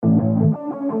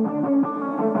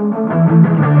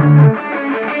Triathlon-ish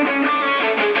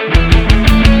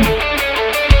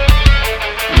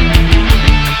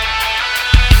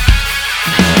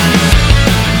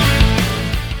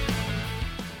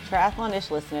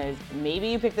listeners, maybe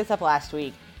you picked this up last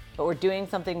week, but we're doing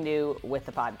something new with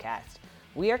the podcast.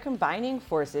 We are combining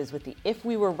forces with the If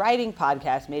We Were Riding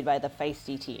podcast made by the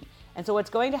Feisty team. And so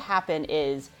what's going to happen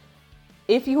is,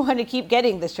 if you want to keep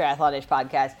getting this Triathlon-ish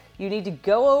podcast, you need to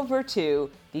go over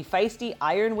to the Feisty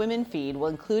Iron Women feed. We'll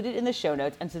include it in the show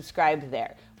notes and subscribe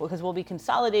there, because we'll be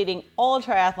consolidating all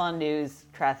triathlon news,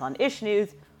 triathlon-ish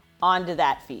news, onto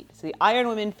that feed. So the Iron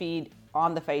Women feed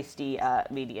on the Feisty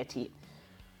media team.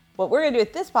 What we're going to do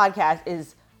with this podcast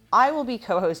is I will be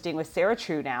co-hosting with Sarah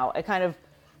True now, a kind of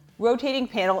rotating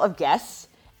panel of guests,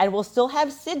 and we'll still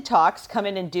have Sid Talks come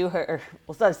in and do her, or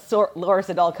we'll still have Laura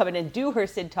Siddall come in and do her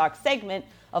Sid Talks segment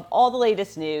of all the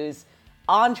latest news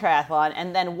on triathlon,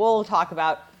 and then we'll talk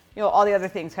about, all the other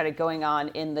things kind of going on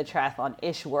in the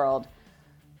triathlon-ish world.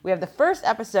 We have the first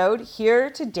episode here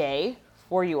today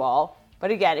for you all,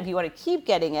 but again, if you want to keep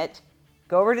getting it,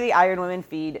 go over to the Iron Women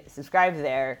feed, subscribe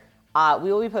there.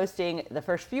 We will be posting the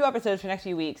first few episodes for the next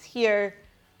few weeks here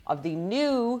of the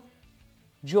new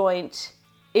joint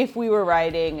If We Were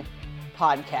Riding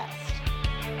podcast.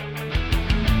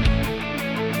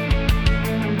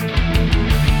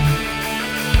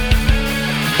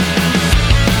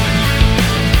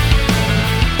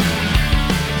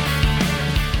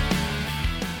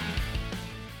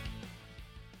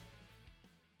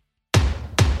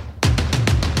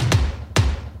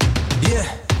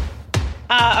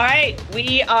 All right,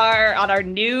 we are on our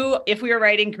new If We Were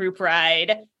Riding group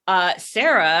ride.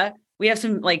 Sarah, we have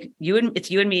some it's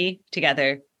you and me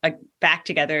together, back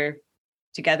together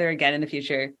again in the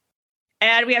future,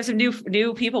 and we have some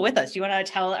new people with us. Do you want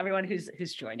to tell everyone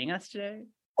who's joining us today?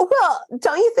 Well,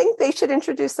 don't you think they should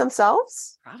introduce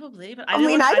themselves? Probably, but I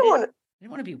didn't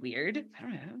want to be weird. I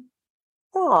don't know.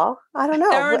 Oh, I don't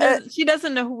know. She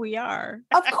doesn't know who we are.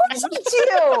 Of course you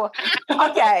do.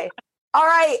 Okay. All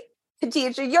right.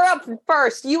 Khadija, you're up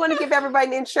first. You want to give everybody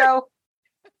an intro?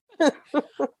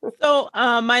 So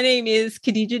my name is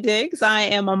Khadija Diggs. I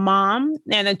am a mom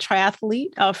and a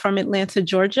triathlete from Atlanta,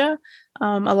 Georgia.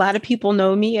 A lot of people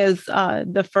know me as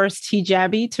the first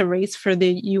hijabi to race for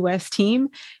the U.S. team,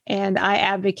 and I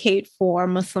advocate for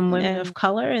Muslim women of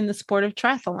color in the sport of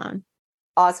triathlon.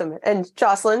 Awesome. And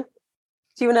Jocelyn,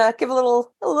 do you want to give a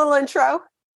little intro?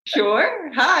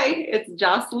 Sure. Hi, it's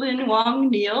Jocelyn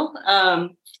Wong Neal.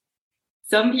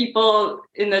 Some people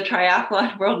in the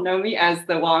triathlon world know me as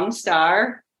the Wong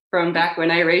Star from back when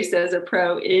I raced as a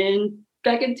pro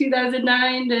back in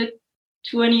 2009 to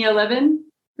 2011,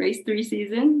 raced 3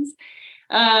 seasons.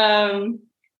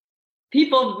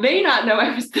 People may not know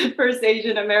I was the first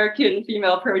Asian American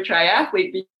female pro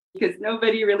triathlete because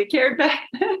nobody really cared back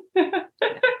then.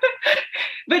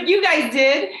 But you guys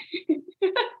did.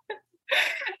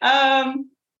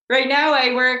 Right now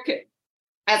I work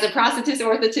as a prosthetist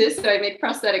orthotist, so I make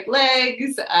prosthetic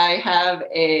legs. I have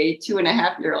a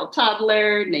 2.5-year-old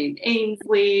toddler named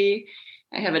Ainsley.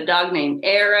 I have a dog named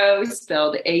Aero,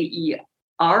 spelled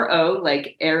A-E-R-O,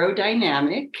 like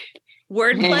aerodynamic.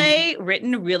 Wordplay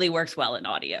written really works well in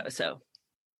audio, so.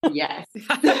 Yes.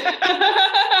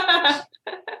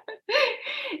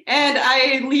 And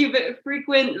I leave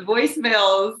frequent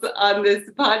voicemails on this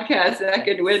podcast back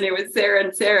when it was Sarah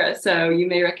and Sarah. So you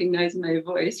may recognize my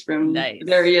voice from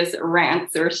various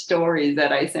rants or stories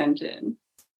that I sent in.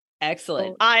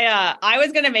 Excellent. I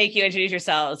was going to make you introduce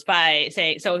yourselves by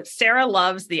saying, so Sarah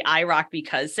loves the I Rock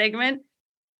Because segment.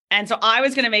 And so I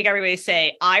was going to make everybody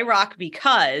say, I rock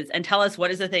because, and tell us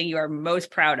what is the thing you are most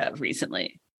proud of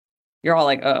recently. You're all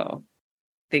like, oh,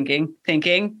 thinking.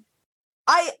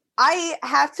 I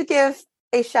have to give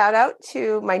a shout out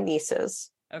to my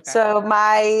nieces. Okay. So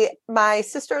my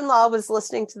sister-in-law was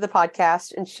listening to the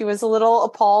podcast and she was a little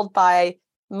appalled by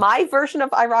my version of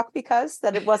I Rock Because,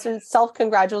 that it wasn't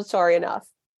self-congratulatory enough.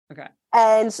 Okay.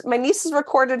 And my nieces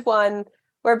recorded one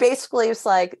where basically it's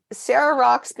like, Sarah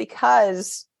rocks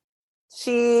because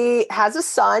she has a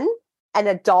son and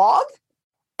a dog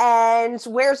and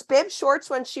wears bib shorts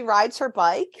when she rides her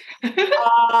bike,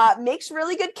 makes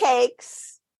really good cakes.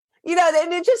 And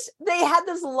they had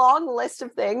this long list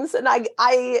of things. And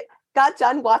I got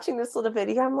done watching this little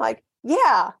video. I'm like,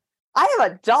 yeah, I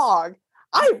have a dog.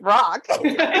 I rock.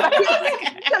 The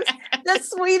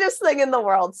sweetest thing in the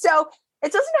world. So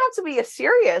it doesn't have to be a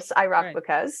serious I rock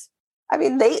because,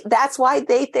 that's why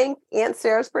they think Aunt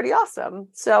Sarah's pretty awesome.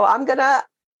 So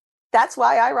that's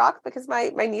why I rock, because my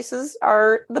nieces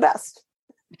are the best.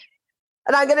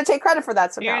 And I'm going to take credit for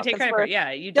that somehow. You're going to take credit for it.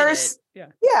 Yeah, you did it.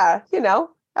 Yeah,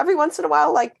 every once in a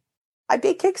while, like I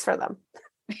bake cakes for them.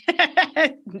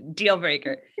 Deal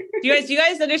breaker. Do you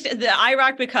guys understand the I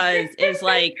rock because is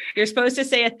like you're supposed to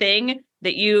say a thing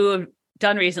that you've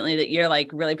done recently that you're like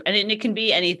really, and it can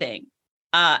be anything,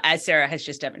 as Sarah has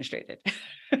just demonstrated.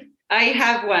 I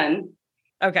have one.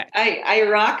 Okay. I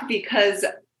rock because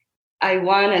I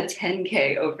won a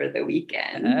 10K over the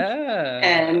weekend.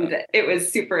 And it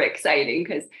was super exciting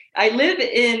because I live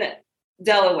in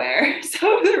Delaware.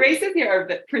 So the races here are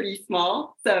pretty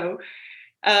small. So,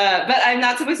 but I'm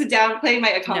not supposed to downplay my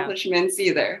accomplishments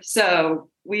either. So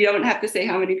we don't have to say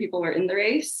how many people were in the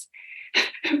race.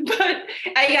 But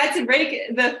I got to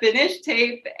break the finish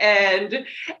tape and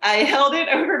I held it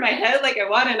over my head like I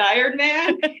won an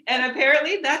Ironman. And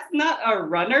apparently that's not a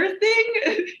runner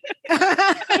thing.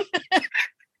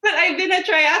 But I've been a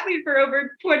triathlete for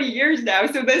over 20 years now.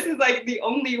 So this is like the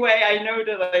only way I know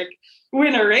to like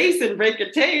win a race and break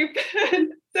a tape.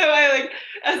 So I like,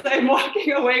 as I'm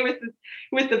walking away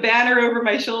with the banner over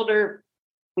my shoulder,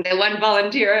 the one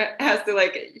volunteer has to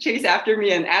like chase after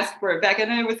me and ask for it back.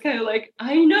 And I was kind of like,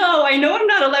 I know I'm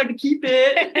not allowed to keep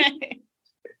it.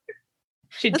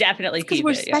 Should definitely keep it. Because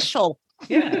we're special.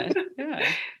 Yeah.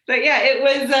 But yeah, it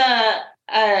was,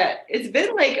 it's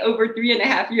been like over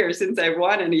 3.5 years since I've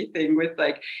won anything with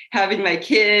like having my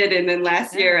kid. And then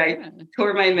last year I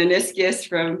tore my meniscus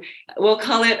from, we'll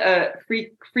call it a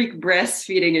freak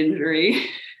breastfeeding injury.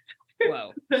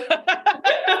 Whoa.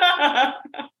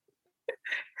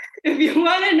 If you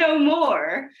want to know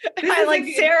more, I like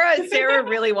Sarah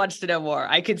really wants to know more.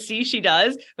 I can see she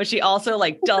does, but she also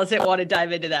like doesn't want to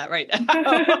dive into that right now.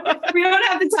 We don't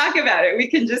have to talk about it. We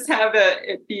can just have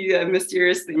it be a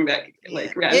mysterious thing that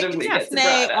like randomly gets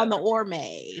brought up. on the Orme.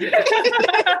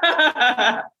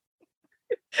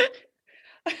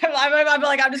 I'm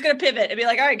like, I'm just gonna pivot and be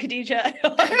like, all right,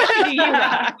 Khadija, you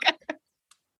rock.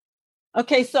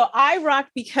 Okay, so I rock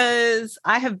because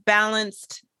I have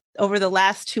balanced over the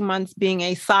last 2 months being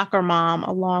a soccer mom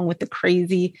along with the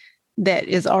crazy that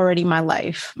is already my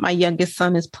life. My youngest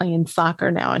son is playing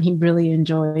soccer now and he really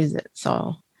enjoys it.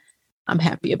 So I'm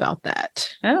happy about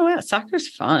that. Oh, yeah. Soccer's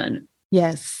fun.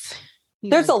 Yes.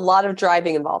 There's a lot of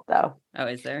driving involved though. Oh,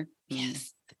 is there?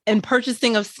 Yes. And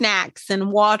purchasing of snacks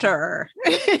and water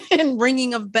and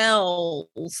ringing of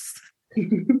bells.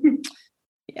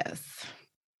 Yes.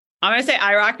 I'm going to say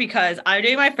I rock because I'm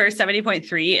doing my first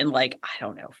 70.3 in like, I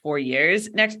don't know, 4 years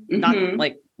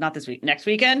not this week, next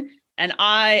weekend. And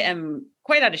I am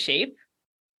quite out of shape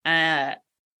for a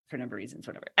number of reasons,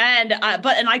 whatever. And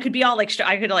I could be all like,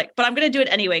 but I'm going to do it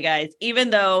anyway, guys,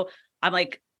 even though I'm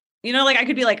like, I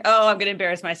could be like, oh, I'm going to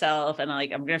embarrass myself. And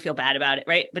like, I'm going to feel bad about it.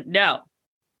 Right. But no,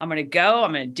 I'm going to go,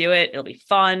 I'm going to do it. It'll be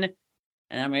fun.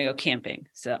 And I'm going to go camping.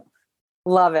 So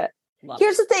love it.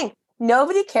 Here's the thing.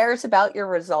 Nobody cares about your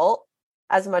result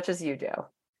as much as you do.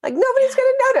 Like nobody's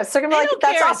going to notice. They're going to be like,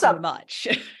 that's awesome. Much.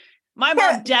 My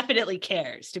mom definitely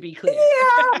cares, to be clear.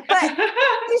 Yeah, but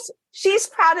she's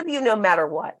proud of you no matter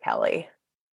what, Kelly.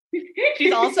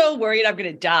 She's also worried I'm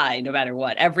going to die no matter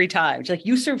what, every time. She's like,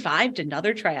 you survived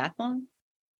another triathlon?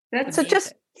 That's so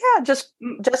just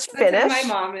finish. My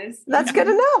mom is. That's good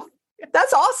enough.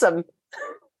 That's awesome.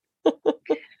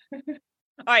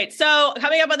 All right. So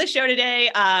coming up on the show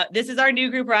today, this is our new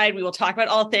group ride. We will talk about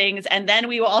all things. And then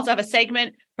we will also have a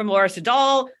segment from Laura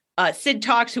Siddall, Sid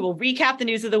Talks, who will recap the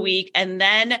news of the week. And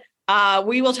then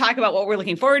we will talk about what we're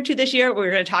looking forward to this year. We're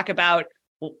going to talk about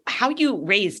how you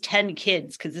raise 10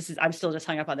 kids, because I'm still just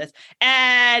hung up on this.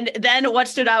 And then what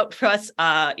stood out for us,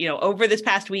 over this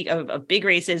past week of big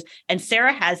races. And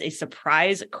Sarah has a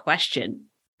surprise question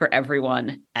for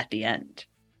everyone at the end.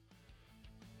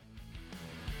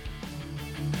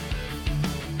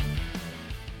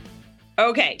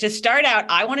 Okay, to start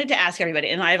out, I wanted to ask everybody,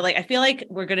 and I feel like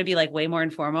we're going to be like way more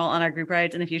informal on our group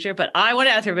rides in the future, but I want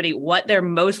to ask everybody what they're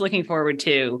most looking forward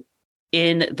to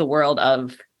in the world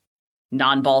of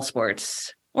non-ball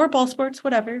sports or ball sports,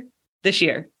 whatever, this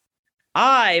year.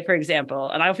 I, for example,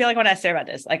 and I feel like I want to ask Sarah about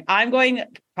this, like I'm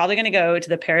probably going to go to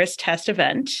the Paris Test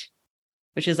event,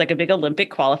 which is like a big Olympic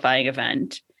qualifying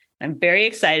event. I'm very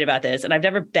excited about this, and I've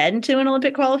never been to an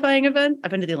Olympic qualifying event.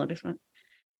 I've been to the Olympics one.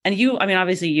 And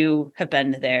obviously you have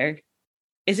been there.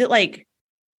 Is it like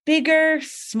bigger,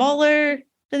 smaller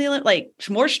than the Olympics? Like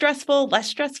more stressful, less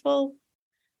stressful?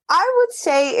 I would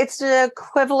say it's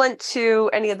equivalent to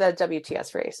any of the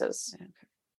WTS races. Okay.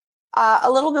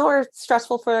 A little more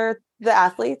stressful for the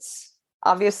athletes,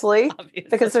 obviously,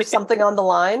 because there's something on the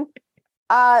line.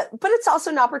 But it's also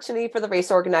an opportunity for the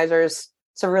race organizers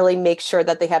to really make sure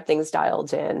that they have things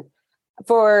dialed in.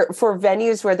 For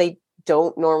venues where they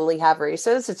don't normally have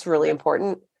races, it's really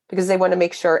important because they want to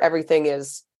make sure everything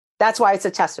is that's why it's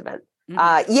a testament.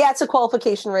 Yeah, it's a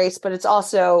qualification race, but it's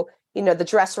also, the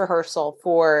dress rehearsal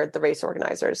for the race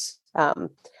organizers.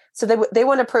 So they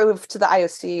want to prove to the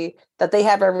IOC that they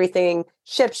have everything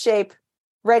ship shape,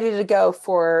 ready to go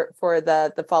for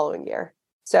the following year.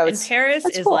 So and Paris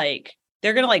is cool. Like,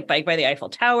 they're going to like bike by the Eiffel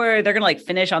Tower. They're going to like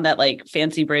finish on that like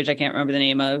fancy bridge I can't remember the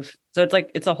name of. So it's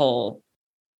like, it's a whole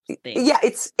thing. Yeah,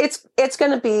 it's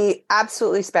going to be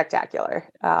absolutely spectacular.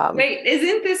 Wait,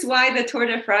 isn't this why the Tour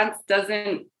de France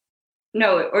doesn't?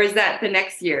 No, or is that the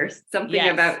next year? Something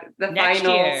about the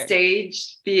final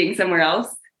stage being somewhere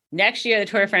else? Next year, the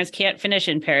Tour de France can't finish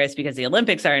in Paris because the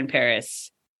Olympics are in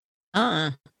Paris.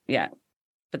 Yeah.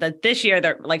 But this year,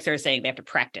 they're like Sarah's saying, they have to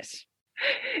practice.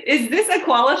 Is this a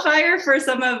qualifier for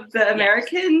some of the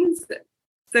Americans? Yes.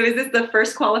 So is this the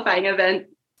first qualifying event?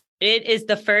 It is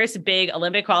the first big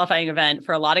Olympic qualifying event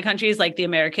for a lot of countries, like the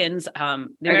Americans.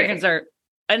 Americans are,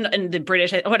 and the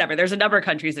British, whatever. There's a number of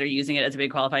countries that are using it as a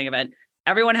big qualifying event.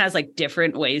 Everyone has like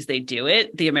different ways they do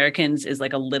it. The Americans is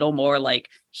like a little more like,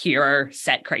 here are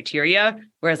set criteria,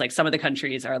 whereas like some of the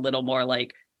countries are a little more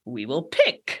like, we will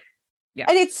pick. Yeah.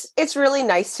 And it's really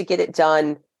nice to get it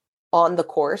done on the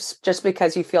course, just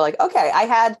because you feel like, okay, I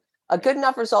had a good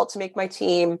enough result to make my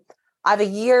team. I have a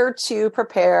year to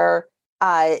prepare.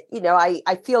 I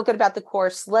feel good about the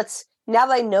course. Now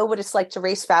that I know what it's like to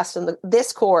race fast in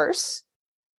this course,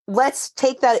 let's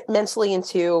take that mentally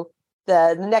into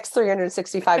the next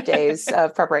 365 days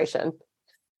of preparation.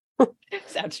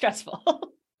 Sounds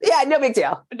stressful. Yeah, no big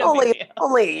deal. Only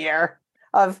a year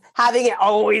of having it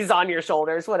always on your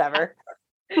shoulders, whatever.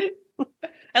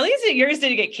 At least yours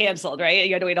didn't get canceled, right?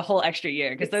 You had to wait a whole extra year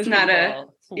because there's not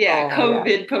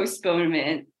COVID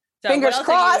postponement. So fingers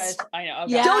crossed. I know.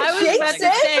 Okay. Yeah, don't jinx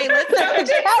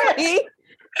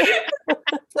it.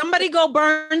 Somebody go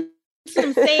burn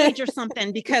some sage or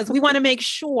something, because we want to make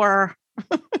sure.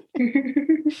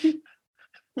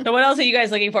 So what else are you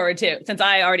guys looking forward to? Since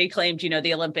I already claimed,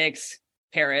 the Olympics,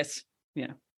 Paris, So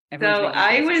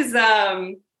I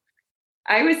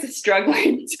was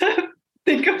struggling to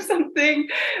think of something,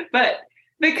 but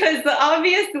because the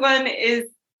obvious one is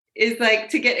like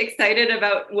to get excited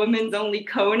about women's only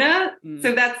Kona.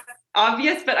 So that's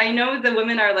obvious, but I know the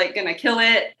women are like going to kill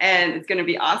it and it's going to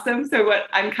be awesome. So what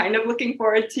I'm kind of looking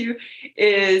forward to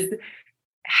is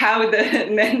how the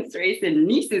men's race in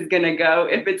Nice is going to go.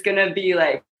 If it's going to be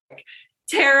like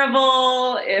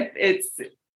terrible,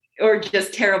 or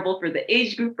just terrible for the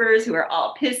age groupers who are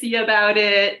all pissy about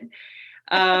it.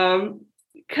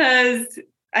 Because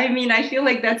I feel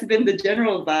like that's been the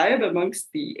general vibe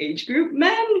amongst the age group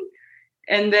men.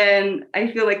 And then I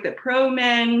feel like the pro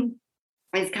men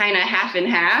is kind of half and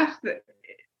half.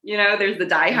 There's the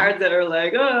diehards that are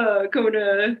like, oh,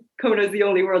 Kona's the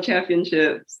only world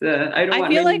championships. I don't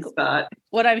want any spot.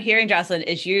 What I'm hearing, Jocelyn,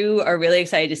 is you are really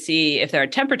excited to see if there are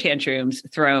temper tantrums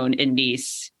thrown in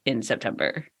Nice in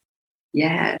September.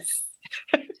 Yes.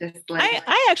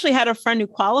 I actually had a friend who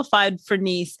qualified for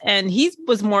Nice, and he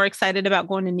was more excited about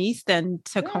going to Nice than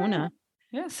to Kona.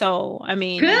 Yeah. So,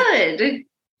 good.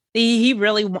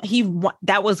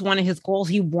 That was one of his goals.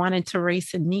 He wanted to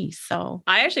race in Nice. So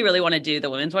I actually really want to do the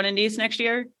women's one in Nice next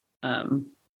year. If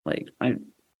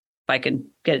I can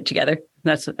get it together,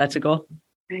 that's a goal.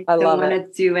 I don't want to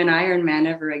do an Ironman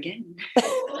ever again.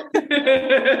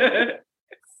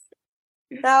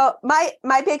 Now,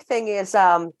 my big thing is,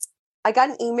 I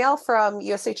got an email from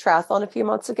USA Triathlon a few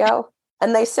months ago,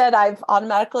 and they said I've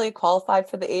automatically qualified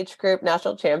for the age group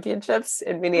national championships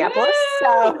in Minneapolis. Woo!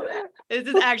 So this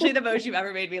is actually the most you've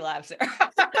ever made me laugh, Sarah.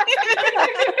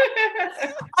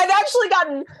 I've actually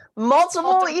gotten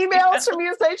multiple emails from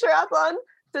USA Triathlon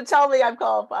to tell me I'm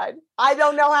qualified. I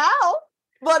don't know how,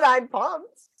 but I'm pumped.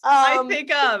 I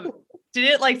think,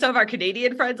 didn't like some of our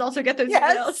Canadian friends also get those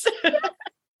emails?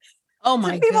 Oh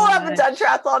my god! People who haven't done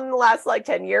triathlon in the last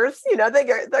 10 years,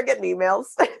 they're getting emails.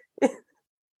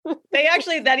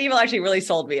 That email actually really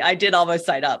sold me. I did almost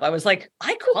sign up. I was like,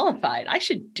 I qualified. I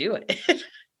should do it.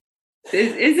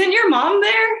 Isn't your mom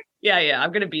there? Yeah.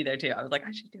 I'm going to be there too. I was like,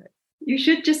 I should do it. You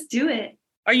should just do it.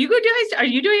 Are you doing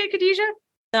it, Khadijah?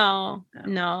 No.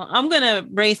 I'm going to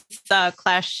race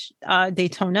Clash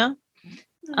Daytona.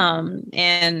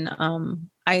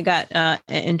 I got an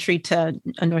entry to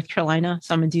North Carolina,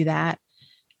 so I'm gonna do that.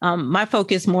 My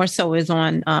focus more so is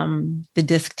on the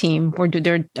disc team.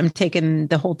 I'm taking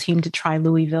the whole team to try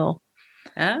Louisville.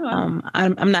 Oh.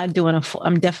 I'm not doing a full.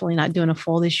 I'm definitely not doing a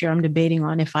full this year. I'm debating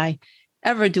on if I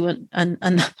ever do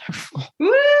another full.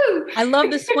 Woo! I love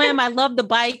the swim. I love the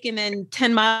bike, and then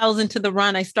 10 miles into the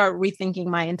run, I start rethinking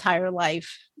my entire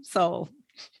life. So.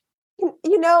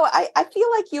 I feel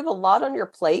like you have a lot on your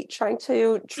plate. Trying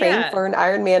to train for an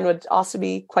Ironman would also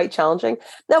be quite challenging.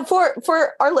 Now,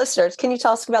 for our listeners, can you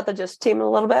tell us about the DISC team a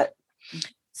little bit?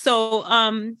 So,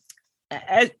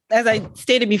 as I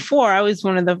stated before, I was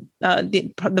one of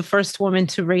the first woman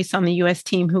to race on the U.S.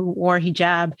 team who wore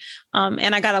hijab,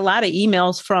 and I got a lot of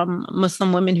emails from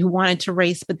Muslim women who wanted to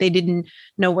race, but they didn't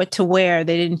know what to wear.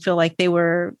 They didn't feel like they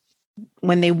were,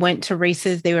 when they went to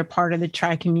races, they were part of the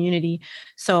tri community.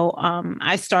 So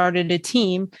I started a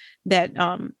team that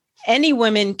any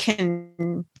women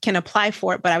can apply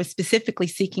for it, but I was specifically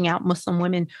seeking out Muslim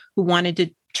women who wanted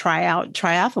to try out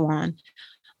triathlon.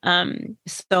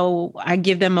 So I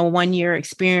give them a 1-year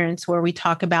experience where we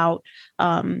talk about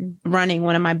running.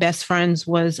 One of my best friends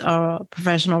was a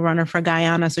professional runner for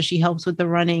Guyana, so she helps with the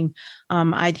running.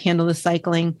 I'd handle the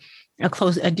cycling.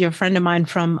 A dear friend of mine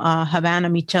from Havana,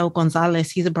 Michel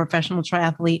Gonzalez, he's a professional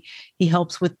triathlete. He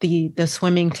helps with the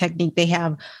swimming technique. They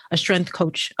have a strength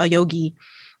coach, a yogi.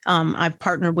 I've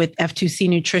partnered with F2C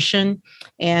Nutrition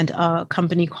and a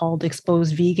company called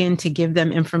Exposed Vegan to give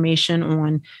them information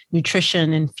on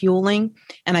nutrition and fueling.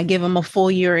 And I give them a full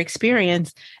year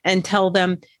experience and tell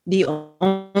them the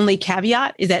only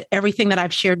caveat is that everything that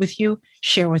I've shared with you,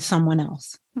 share with someone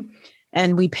else.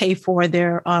 And we pay for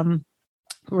their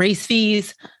race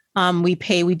fees. We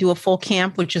do a full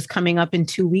camp, which is coming up in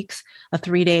 2 weeks, a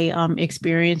 3-day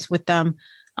experience with them.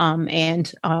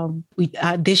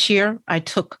 This year I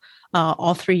took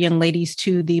all 3 young ladies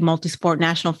to the Multisport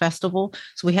National Festival.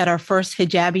 So we had our first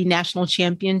hijabi national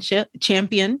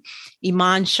champion.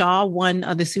 Iman Shah won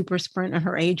the super sprint in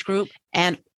her age group,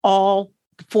 and all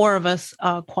 4 of us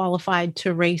qualified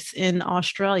to race in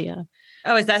Australia.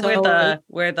 Oh, is that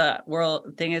where the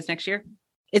world thing is next year?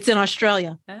 It's in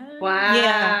Australia. Wow.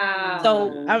 Yeah.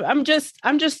 So I'm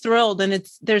just thrilled. And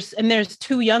there's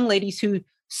 2 young ladies who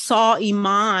saw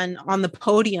Iman on the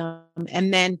podium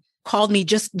and then called me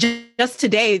just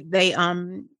today.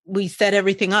 We set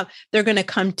everything up. They're going to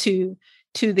come to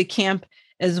the camp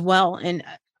as well. And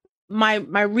my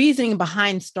reasoning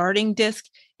behind starting DISC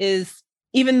is,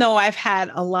 even though I've had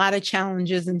a lot of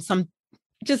challenges and some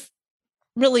just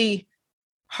really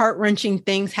heart-wrenching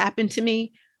things happen to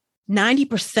me,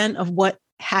 90% of what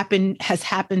has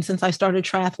happened since I started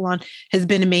triathlon has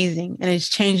been amazing, and it's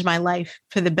changed my life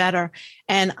for the better.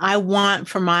 And I want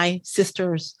for my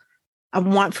sisters, I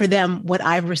want for them what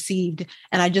I've received.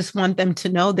 And I just want them to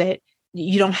know that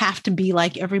you don't have to be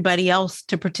like everybody else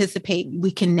to participate.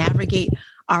 We can navigate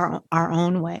our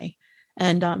own way.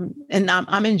 And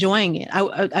I'm enjoying it.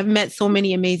 I've met so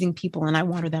many amazing people, and I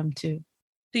want for them too.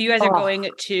 So you guys are going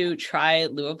to try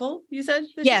Louisville, you said?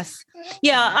 Yes.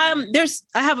 Yeah.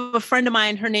 I have a friend of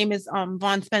mine. Her name is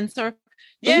Vaughn Spencer.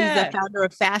 She's the founder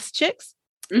of Fast Chicks.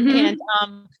 Mm-hmm.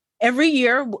 And every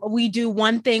year we do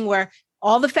one thing where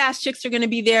all the Fast Chicks are going to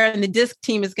be there and the DISC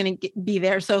team is going to be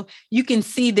there. So you can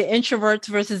see the introverts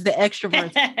versus the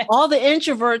extroverts. All the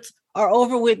introverts are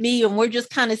over with me, and we're just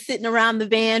kind of sitting around the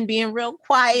van being real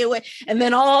quiet. And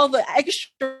then all the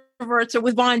extroverts are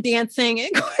with Vaughn dancing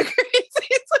and going crazy.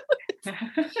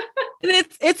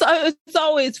 It's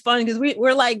always fun because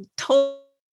we're like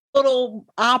total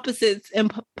opposites in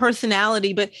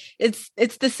personality, but it's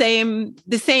the same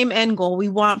end goal. We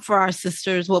want for our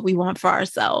sisters what we want for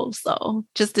ourselves. So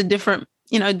just a different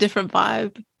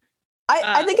vibe.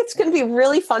 I think it's going to be a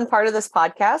really fun part of this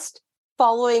podcast,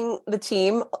 following the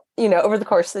team, over the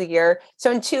course of the year.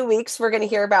 So in 2 weeks, we're going to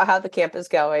hear about how the camp is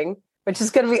going, which is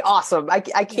going to be awesome. I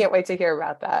can't wait to hear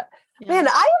about that. Yeah. Man,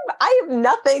 I have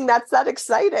nothing that's that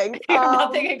exciting.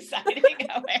 Nothing exciting.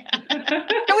 Oh,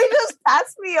 can we just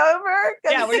pass me over?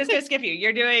 Yeah, we're just going to skip you.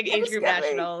 You're doing age group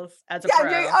nationals as a pro.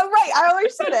 Oh, right. I already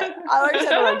said it.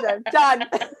 Done.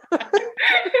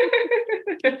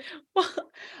 Well,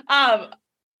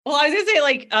 I was going to say,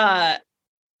 like,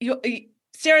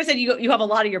 Sarah said you have a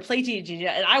lot of your plate, Gigi,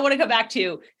 and I want to come back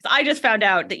to, because I just found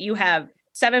out that you have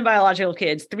 7 biological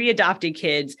kids, 3 adopted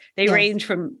kids. They range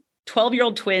from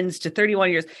 12-year-old twins to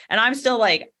 31 years. And I'm still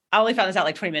like, I only found this out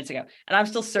like 20 minutes ago. And I'm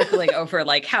still circling over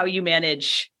like how you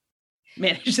manage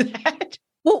that.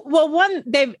 Well, one,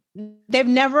 they've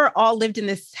never all lived in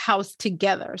this house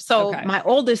together. So my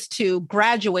oldest 2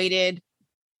 graduated,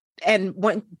 and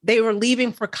when they were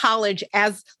leaving for college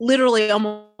as literally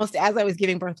almost as I was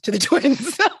giving birth to the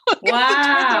twins. So wow. The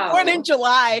twins were born in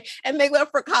July and they left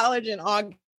for college in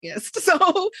August.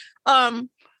 So,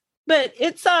 but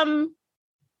it's,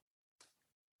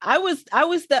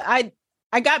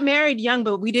 I got married young,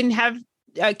 but we didn't have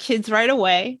kids right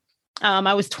away.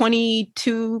 I was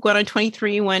 22, going on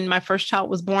 23 when my first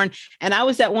child was born. And I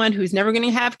was that one who's never going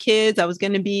to have kids. I was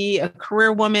going to be a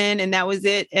career woman, and that was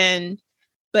it.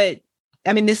 But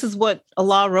I mean, this is what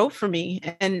Allah wrote for me.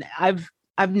 And I've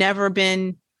never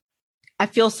been, I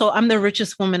feel so, I'm the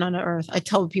richest woman on the earth. I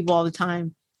tell people all the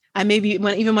time.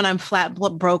 Even when I'm flat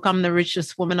broke, I'm the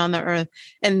richest woman on the earth.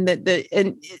 And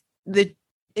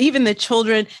even the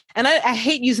children, and I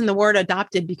hate using the word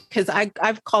adopted because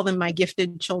I've called them my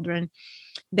gifted children.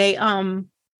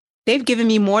 They've given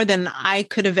me more than I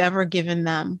could have ever given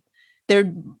them.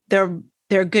 They're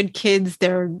good kids.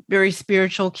 They're very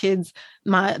spiritual kids.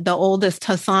 The oldest,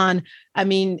 Hassan, I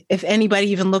mean, if anybody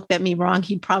even looked at me wrong,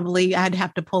 I'd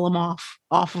have to pull him off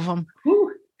of him.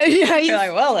 Yeah, you're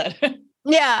like, well then.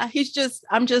 Yeah,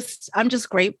 I'm just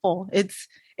grateful. It's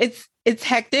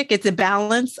hectic. It's a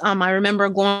balance. I remember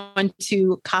going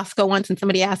to Costco once and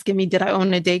somebody asking me, did I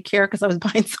own a daycare? Because I was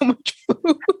buying so much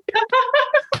food.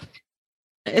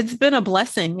 It's been a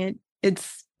blessing.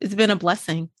 It's been a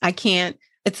blessing. I can't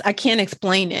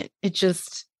explain it. It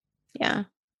just, yeah.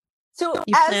 So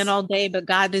you plan all day, but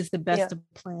God is the best of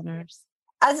planners.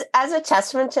 As a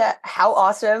testament to how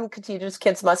awesome Khadijah's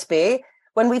kids must be,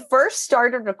 when we first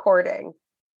started recording,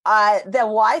 the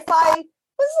Wi-Fi was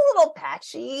a little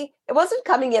patchy. It wasn't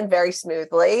coming in very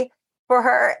smoothly for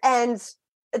her. And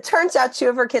it turns out 2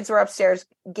 of her kids were upstairs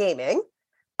gaming.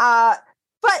 But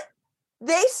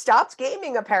they stopped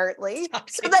gaming, apparently,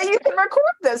 so that you can record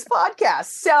this podcast.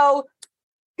 So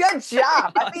good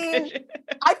job. I mean,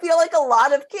 I feel like a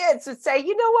lot of kids would say,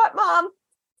 you know what, Mom?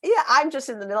 Yeah, I'm just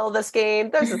in the middle of this game.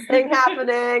 There's this thing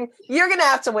happening. You're going to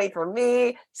have to wait for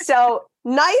me. So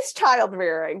nice child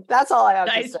rearing. That's all I have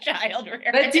to say. Nice child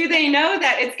rearing. But do they know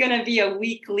that it's going to be a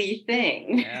weekly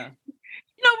thing? Yeah.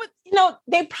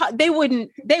 They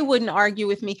wouldn't argue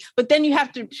with me, but then you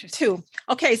have to too.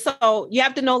 Okay. So you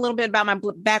have to know a little bit about my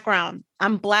background.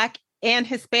 I'm Black and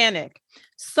Hispanic.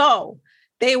 So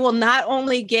they will not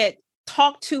only get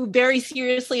talked to very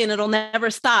seriously and it'll never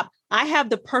stop. I have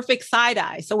the perfect side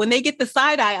eye. So when they get the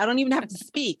side eye, I don't even have to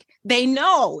speak. They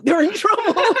know they're in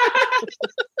trouble.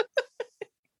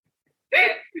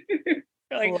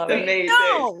 Like, amazing.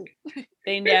 No.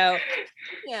 They know.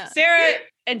 Yeah. Sarah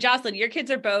and Jocelyn, your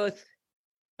kids are both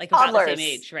like about the Toddlers. same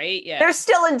age, right? Yeah. They're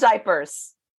still in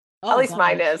diapers. Oh, At least gosh.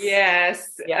 mine is.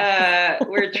 Yes. Yeah.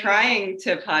 We're trying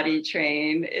to potty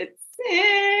train. It's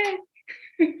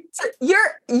So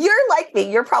you're like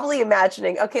me. You're probably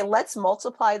imagining, okay, let's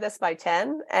multiply this by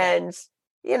 10. And,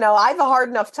 I have a hard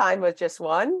enough time with just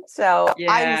one. So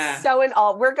Yeah. I'm so in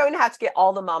awe. We're going to have to get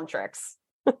all the mom tricks.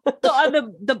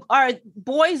 So are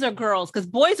boys or girls? Because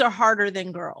boys are harder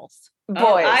than girls. Boys.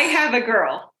 Oh, I have a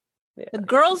girl. The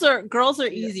girls are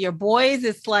easier. Boys,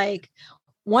 it's like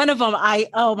one of them.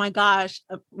 Oh my gosh,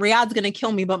 Riyadh's gonna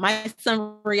kill me. But my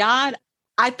son Riyadh,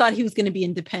 I thought he was gonna be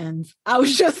in Depends. I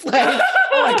was just like,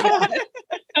 oh my god.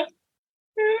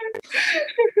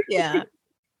 Yeah.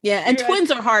 And You're twins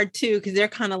are hard too because they're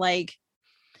kind of like,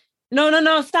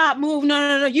 no, stop, move,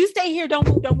 no, you stay here, don't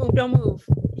move.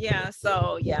 Yeah.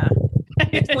 So yeah,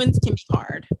 twins can be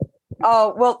hard.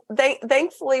 Oh, well,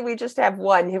 thankfully we just have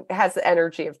one who has the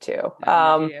energy of 2.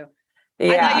 Yeah.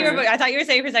 Yeah. I thought you were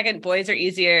saying for a second, boys are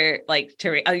easier, like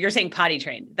you're saying potty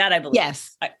trained. That I believe.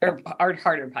 Yes. Or are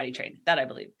harder potty trained. That I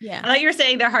believe. Yeah. I thought you were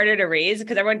saying they're harder to raise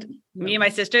because me and my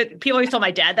sister, people always told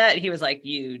my dad that, and he was like,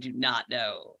 "You do not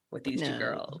know with these 2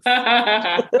 girls."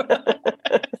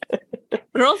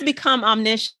 Girls become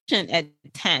omniscient at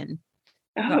 10.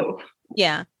 Oh.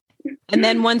 Yeah. And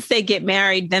then once they get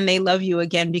married, then they love you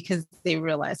again because they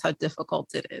realize how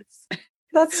difficult it is.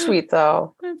 That's sweet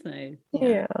though. That's nice.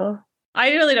 Yeah.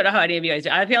 I really don't know how any of you guys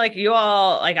do. I feel like you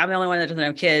all, like, I'm the only one that doesn't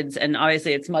have kids, and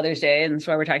obviously it's Mother's Day, and that's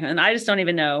why we're talking. And I just don't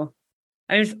even know.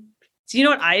 So you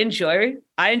know what I enjoy?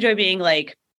 I enjoy being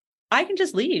like, I can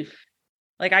just leave.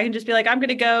 Like, I can just be like, I'm going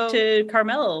to go to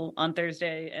Carmel on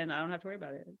Thursday, and I don't have to worry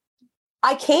about it.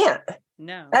 I can't.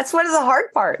 No. That's one of the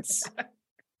hard parts.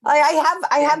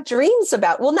 I have dreams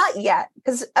about, well, not yet.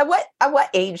 Because at what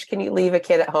age can you leave a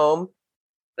kid at home?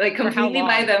 Like For how completely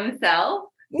by long? themselves?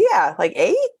 Yeah, like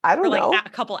 8? I don't For know. like a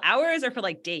couple hours or for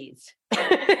like days?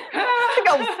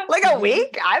 like a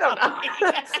week? I don't know.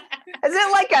 Is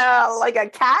it like a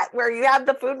cat where you have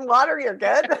the food and water, you're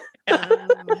good?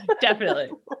 Definitely.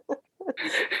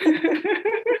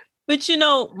 But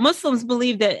Muslims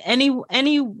believe that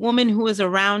any woman who is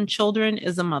around children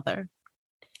is a mother.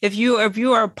 If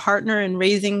you are a partner in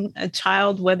raising a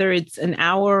child, whether it's an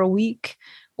hour a week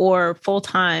or full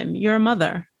time, you're a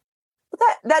mother.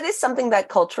 That is something that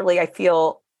culturally I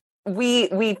feel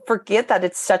we forget that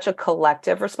it's such a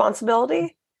collective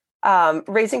responsibility.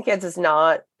 Raising kids it's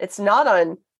not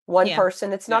on one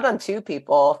person. It's not on 2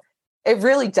 people. It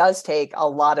really does take a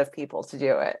lot of people to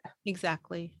do it.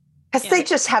 Exactly. Because they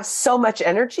just have so much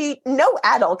energy. No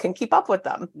adult can keep up with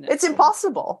them. No. It's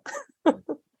impossible.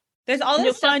 There's all this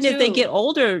You'll stuff find too. if they get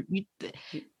older,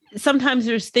 sometimes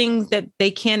there's things that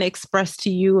they can't express to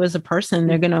you as a person.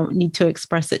 They're going to need to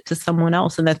express it to someone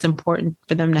else. And that's important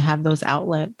for them to have those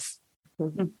outlets.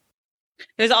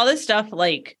 There's all this stuff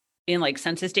like in like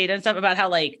census data and stuff about how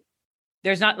like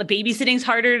there's not the babysitting's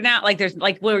harder now. Like there's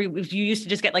like where you used to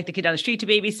just get like the kid down the street to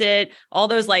babysit, all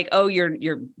those like, oh, your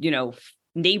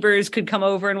neighbors could come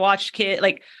over and watch kid,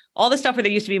 like all the stuff where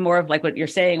there used to be more of like what you're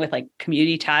saying with like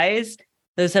community ties.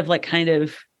 Those have like kind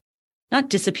of not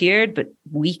disappeared, but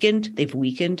weakened. They've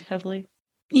weakened heavily.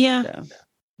 Yeah. So,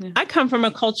 yeah. I come from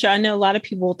a culture. I know a lot of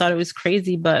people thought it was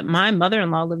crazy, but my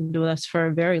mother-in-law lived with us for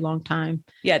a very long time.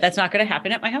 Yeah, that's not going to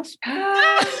happen at my house.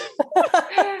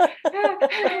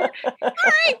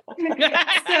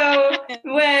 So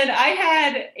when I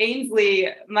had Ainsley,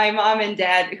 my mom and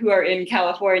dad, who are in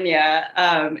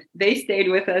California, they stayed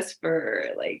with us for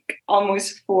like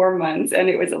almost 4 months, and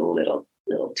it was a little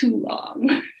too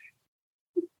long.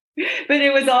 But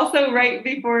it was also right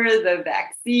before the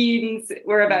vaccines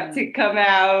were about to come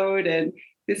out, and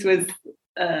this was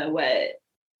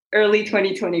early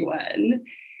 2021.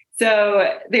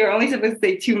 So they were only supposed to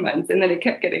stay 2 months, and then it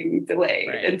kept getting delayed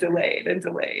and delayed and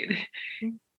delayed.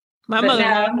 My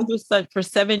mother-in-law was for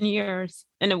 7 years,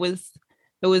 and it was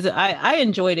I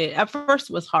enjoyed it. At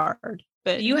first it was hard,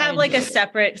 but you have like a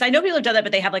separate, because I know people have done that,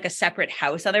 but they have like a separate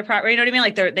house on their property. You know what I mean?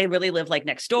 Like they really live like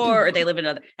next door, or they live in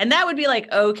another, and that would be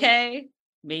like, okay,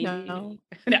 maybe. No.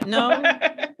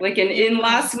 Like an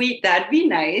in-law suite, that'd be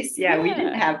nice. Yeah, we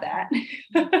didn't have that.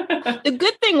 The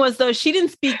good thing was though, she didn't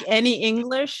speak any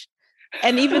English.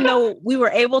 And even though we were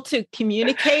able to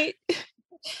communicate,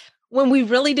 when we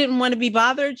really didn't want to be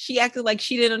bothered, she acted like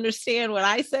she didn't understand what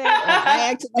I said. I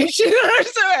acted like she didn't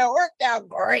understand. It worked out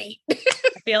great.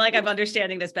 I feel like I'm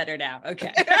understanding this better now.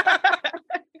 Okay. That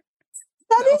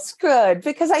is good,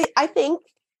 because I think,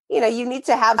 you need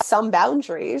to have some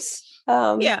boundaries.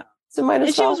 Yeah. So might as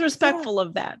And she well. was respectful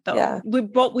of that, though. Yeah. We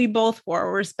both were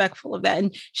respectful of that.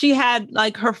 And she had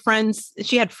like her friends.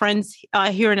 She had friends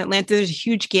here in Atlanta. There's a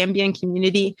huge Gambian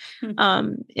community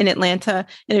in Atlanta,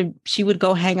 and she would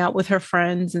go hang out with her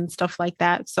friends and stuff like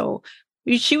that. So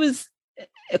she was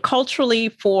culturally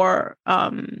for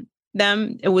them.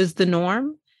 It was the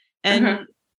norm, and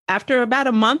after about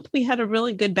a month, we had a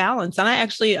really good balance. And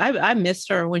I missed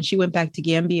her when she went back to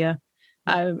Gambia.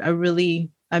 I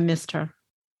missed her.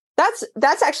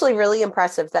 That's actually really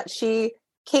impressive that she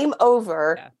came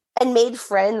over and made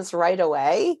friends right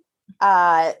away.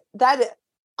 That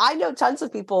I know tons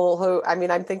of people who, I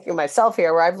mean, I'm thinking of myself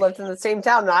here, where I've lived in the same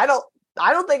town, and I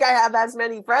don't think I have as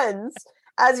many friends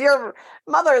as your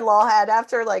mother-in-law had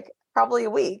after like probably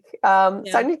a week. So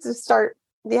I need to start.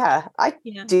 Yeah, I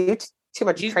do too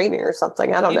much training or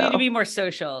something. I don't know. You need to be more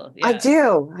social. Yeah. I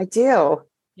do.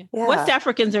 Yeah. West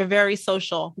Africans are very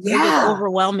social. Yeah. It was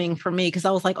overwhelming for me because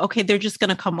I was like, okay, they're just going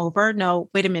to come over. No,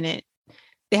 wait a minute.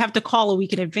 They have to call a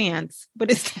week in advance.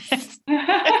 But it's you're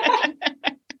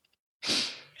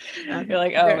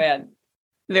like, oh man.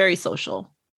 Very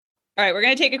social. All right, we're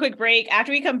going to take a quick break.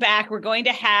 After we come back, we're going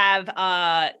to have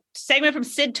a segment from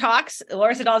Sid Talks.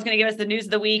 Laura Siddall is going to give us the news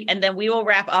of the week, and then we will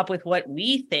wrap up with what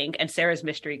we think and Sarah's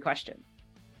mystery question.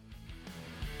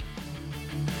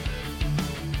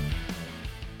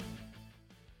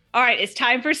 All right, it's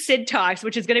time for Sid Talks,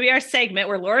 which is going to be our segment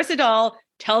where Laura Siddall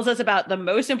tells us about the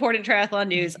most important triathlon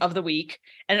news of the week.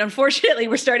 And unfortunately,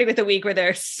 we're starting with a week where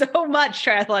there's so much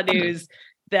triathlon news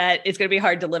that it's going to be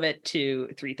hard to limit to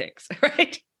 3 things,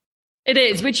 right? It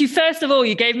is, which first of all,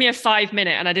 you gave me a 5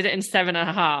 minute and I did it in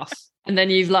 7.5. And then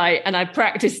and I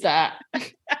practiced that.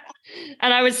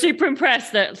 And I was super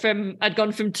impressed that I'd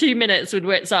gone from 2 minutes with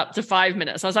Wits Up to 5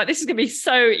 minutes. I was like, this is going to be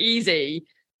so easy.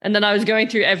 And then I was going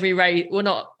through every race, well,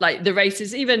 not like the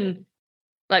races,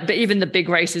 but even the big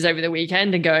races over the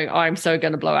weekend and going, oh, I'm so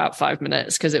going to blow out 5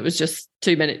 minutes because it was just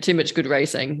too much good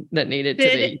racing that needed to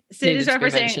be. Sid is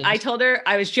referencing. I told her,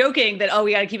 I was joking that,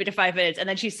 we got to keep it to 5 minutes. And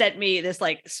then she sent me this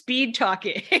like speed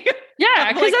talking.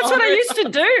 Yeah, because that's what I used to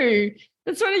do.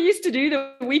 That's what I used to do,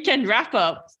 the weekend wrap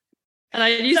up. And I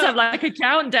used to have like a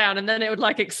countdown, and then it would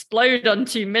like explode on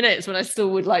 2 minutes when I still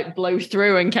would like blow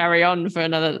through and carry on for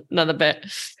another bit.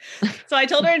 So I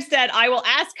told her instead I will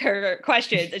ask her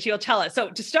questions and she'll tell us. So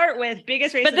to start with,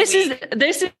 biggest race. But this is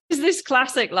this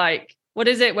classic, like, what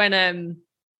is it when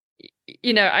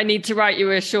I need to write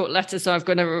you a short letter, so I've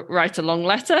got to write a long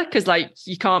letter because like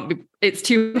it's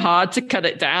too hard to cut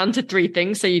it down to 3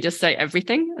 things, so you just say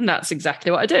everything, and that's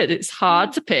exactly what I did. It's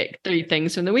hard to pick 3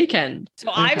 things from the weekend. So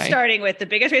I'm starting with the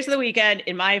biggest race of the weekend,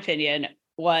 in my opinion,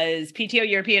 was PTO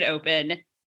European Open,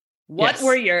 What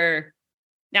were your,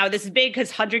 now this is big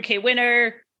because 100K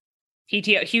winner,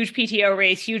 PTO, huge PTO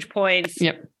race, huge points,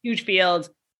 huge field.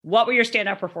 What were your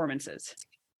standout performances?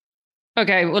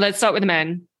 Okay, well, let's start with the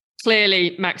men.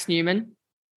 Clearly, Max Newman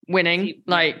winning,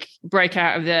 like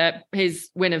breakout of his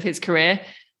win of his career.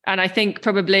 And I think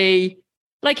probably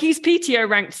like he's PTO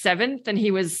ranked 7th and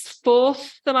he was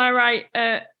 4th, am I right?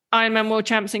 Ironman World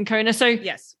Champs in Kona. So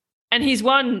yes. And he's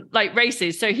won like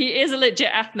races. So he is a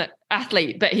legit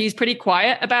athlete, but he's pretty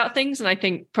quiet about things. And I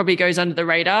think probably goes under the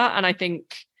radar. And I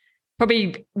think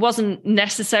probably wasn't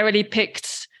necessarily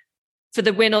picked for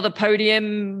the win or the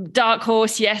podium. Dark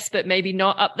horse, yes, but maybe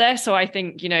not up there. So I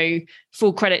think,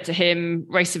 full credit to him,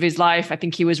 race of his life. I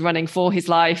think he was running for his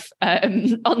life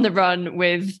on the run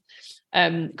with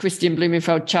Christian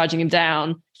Blumenfeld charging him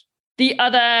down. The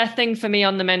other thing for me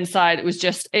on the men's side,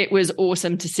 it was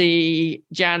awesome to see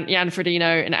Jan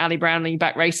Frodeno and Ali Brownlee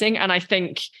back racing. And I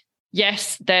think,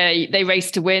 yes, they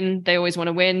race to win. They always want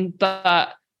to win,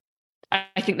 but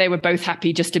I think they were both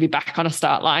happy just to be back on a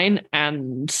start line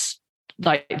and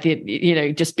like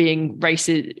just being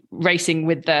racing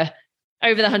with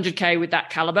over the 100K with that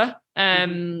caliber.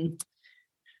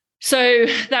 So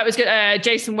that was good.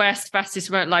 Jason West, fastest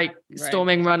run,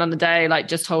 storming run on the day,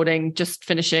 just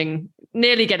finishing,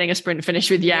 nearly getting a sprint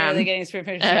finish with Jan. Nearly getting a sprint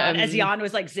finish with Jan, as Jan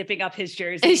was zipping up his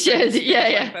jersey.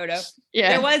 Yeah. Photo. Yeah.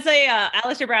 There was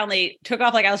Alistair Brownlee took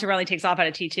off like Alistair Brownlee takes off out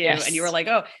of T2. Yes. And you were like,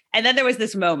 oh. And then there was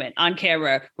this moment on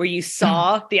camera where you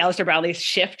saw the Alistair Brownlee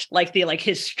shift,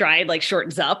 his stride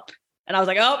shortens up. And I was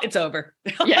like, oh, it's over.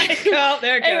 Oh,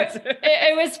 there it goes.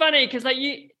 It was funny because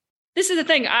this is the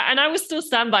thing, and I would still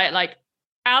stand by it.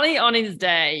 Ali on his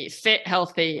day, fit,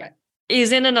 healthy,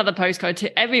 is in another postcode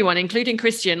to everyone, including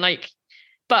Christian.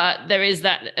 But there is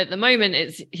that at the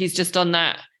moment. He's just on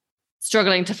that,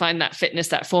 struggling to find that fitness,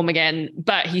 that form again.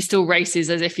 But he still races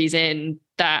as if he's in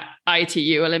that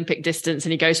ITU Olympic distance,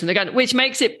 and he goes from the gun, which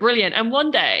makes it brilliant. And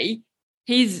one day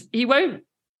he won't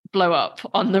blow up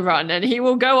on the run, and he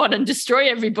will go on and destroy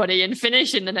everybody and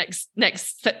finish in the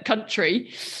next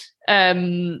country.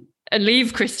 And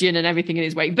leave Christian and everything in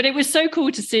his wake. But it was so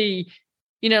cool to see,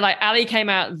 Ali came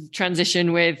out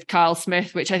transition with Kyle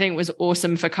Smith, which I think was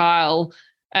awesome for Kyle.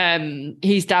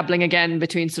 He's dabbling again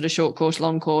between sort of short course,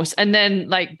 long course. And then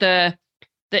the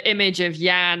image of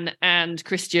Jan and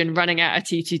Christian running out of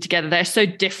T2 together. They're so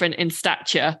different in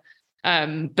stature,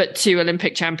 but two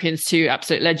Olympic champions, two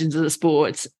absolute legends of the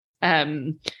sport,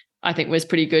 I think was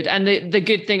pretty good. And the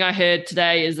good thing I heard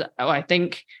today is, I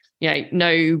think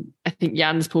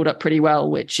Jan's pulled up pretty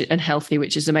well, and healthy,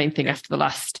 which is the main thing after the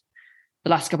last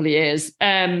couple of years.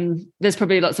 There's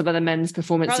probably lots of other men's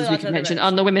performances we can mention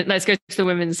on the women. Let's go to the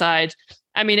women's side.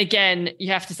 I mean, again,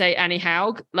 you have to say Annie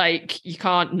Haug. You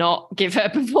can't not give her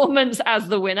performance as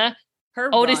the winner.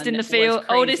 Her oldest in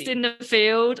the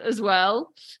field as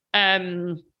well.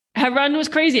 Her run was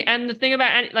crazy, and the thing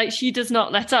about Annie, she does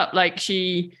not let up.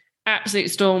 She absolutely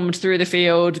stormed through the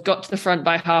field, got to the front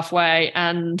by halfway,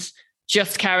 and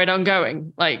just carried on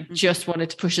going. Just wanted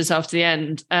to push herself to the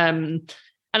end. And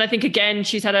I think, again,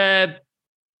 she's had a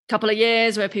couple of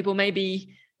years where people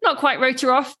maybe not quite wrote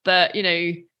her off, but,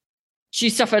 she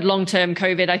suffered long-term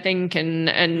COVID, I think,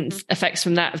 and effects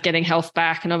from that of getting health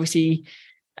back. And obviously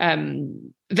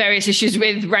various issues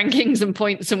with rankings and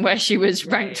points and where she was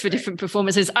ranked for different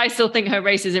performances. I still think her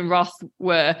races in Roth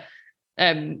were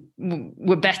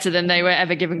better than they were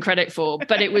ever given credit for,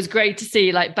 but it was great to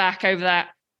see back over that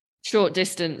short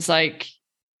distance,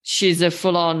 she's a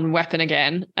full-on weapon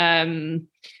again.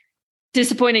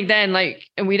 Disappointing then,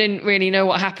 and we didn't really know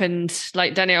what happened.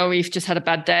 Danielle O'Reef just had a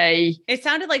bad day. It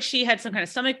sounded like she had some kind of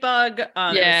stomach bug,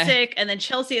 was sick, and then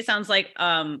Chelsea, it sounds like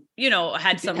had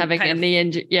some having kind a of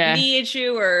knee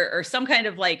issue or some kind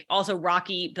of also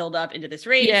rocky build up into this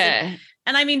race.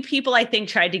 And I mean, people I think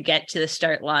tried to get to the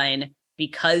start line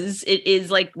because it is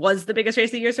was the biggest race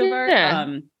of the year so far.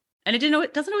 And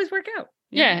it doesn't always work out.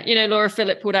 Yeah. Laura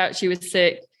Philipp pulled out. She was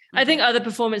sick. Mm-hmm. I think other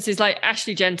performances like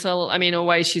Ashley Gentle, I mean,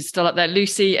 always she's still up there.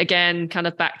 Lucy, again, kind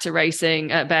of back to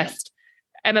racing at best.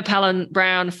 Emma Pallant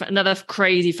Brown, another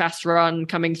crazy fast run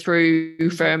coming through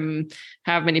from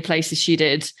however many places she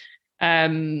did.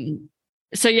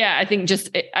 So yeah, I think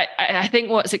I think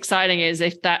what's exciting is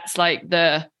if that's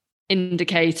the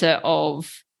indicator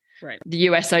of the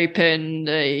US Open,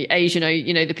 the Asian,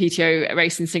 the PTO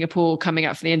race in Singapore coming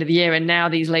up for the end of the year. And now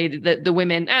these ladies, the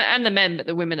women and the men, but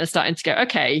the women are starting to go,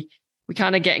 okay, we're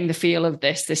kind of getting the feel of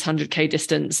this 100K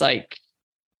distance.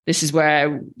 This is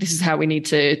how we need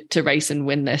to race and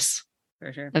win this.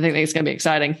 For sure. I think it's going to be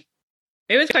exciting.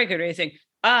 It was quite good racing.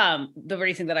 The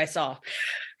racing that I saw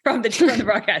from the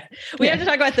broadcast. We have to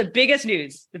talk about the biggest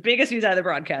news out of the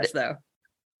broadcast, though,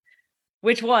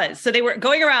 which was, so they were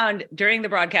going around during the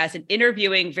broadcast and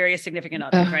interviewing various significant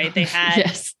others, right? They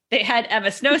had they had Emma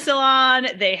Snowsill on,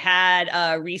 they had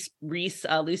Reese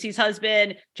Lucy's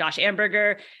husband, Josh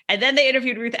Amberger, and then they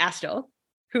interviewed Ruth Astle,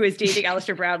 who is dating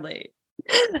Alistair Brownlee.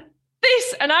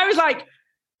 And I was like,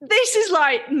 this is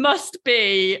like, must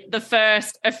be the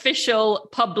first official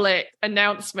public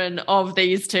announcement of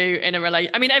these two in a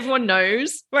relationship. I mean, everyone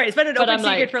knows. Right. It's been an open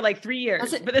secret for like 3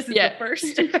 years, but this is the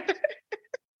first. And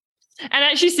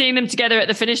actually seeing them together at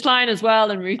the finish line as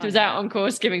well. And Ruth was out on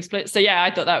course giving splits. So yeah,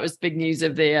 I thought that was big news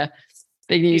of the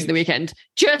weekend.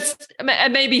 Just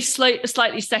maybe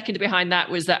slightly second behind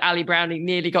that was that Ali Brownlee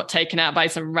nearly got taken out by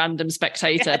some random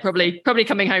spectator, probably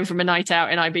coming home from a night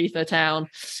out in Ibiza town,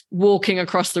 walking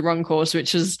across the wrong course,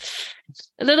 which was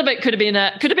a little bit could have been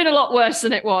a lot worse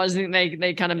than it was. I think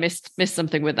they kind of missed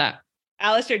something with that.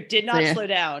 Alistair did not slow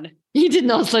down. He did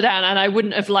not slow down, and I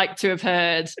wouldn't have liked to have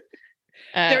heard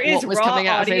there is what was raw coming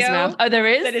out of his mouth. Oh, there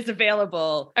is? That is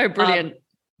available. Oh, brilliant.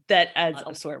 That adds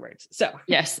swear words. So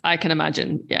yes, I can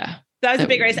imagine. Yeah. That was a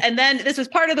big race. And then this was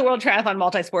part of the World Triathlon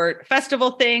Multisport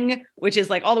Festival thing, which is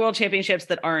like all the world championships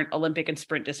that aren't Olympic and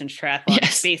sprint distance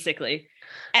triathlons, basically.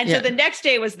 And so the next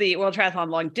day was the World Triathlon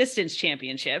Long Distance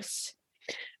Championships,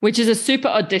 which is a super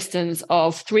odd distance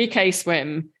of 3K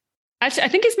swim. Actually, I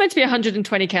think it's meant to be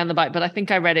 120K on the bike, but I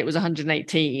think I read it was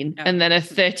 118 and then a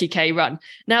 30K run.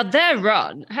 Now their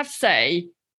run, I have to say,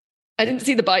 I didn't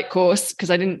see the bike course because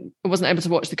I wasn't able to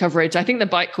watch the coverage. I think the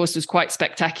bike course was quite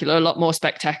spectacular, a lot more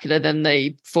spectacular than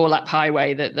the 4-lap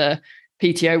highway that the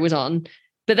PTO was on.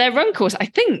 But their run course, I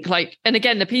think, and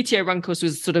again, the PTO run course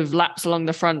was sort of laps along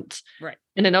the front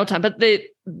in an old time. But the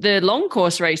long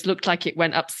course race looked like it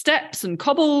went up steps and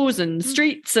cobbles and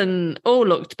streets and all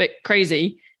looked a bit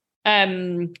crazy.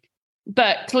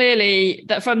 But clearly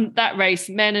that from that race,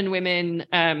 men and women,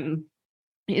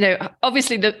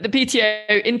 obviously the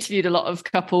PTO interviewed a lot of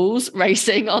couples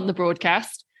racing on the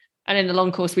broadcast, and in the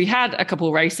long course we had a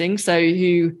couple racing. So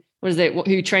who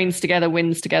trains together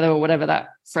wins together, or whatever that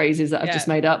phrase is that I've just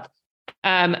made up.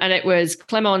 And it was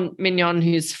Clément Mignon,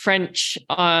 who's French,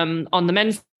 on the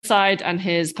men's side, and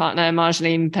his partner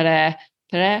Marjolaine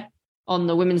Perret on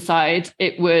the women's side.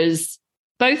 It was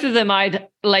both of them I'd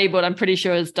labeled, I'm pretty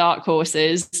sure, as dark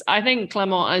horses. I think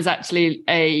Clément is actually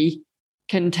a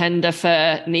contender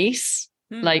for Nice,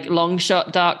 like long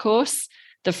shot dark horse.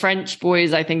 The French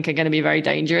boys, I think, are going to be very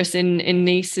dangerous in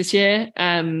Nice this year.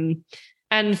 And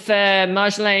for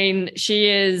Marjolaine, she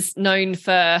is known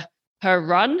for her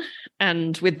run.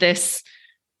 And with this,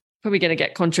 probably going to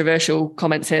get controversial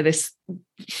comments here, this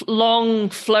long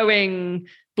flowing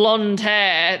blonde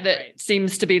hair that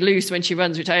seems to be loose when she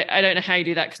runs, which I don't know how you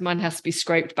do that because mine has to be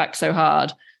scraped back so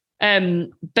hard.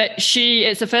 But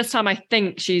it's the first time I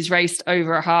think she's raced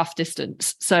over a half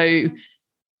distance. So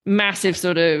massive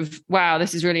sort of, wow,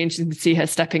 this is really interesting to see her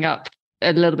stepping up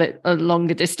a little bit a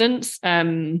longer distance.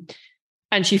 And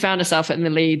she found herself in the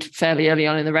lead fairly early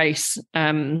on in the race,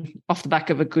 off the back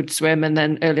of a good swim, and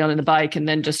then early on in the bike, and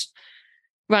then just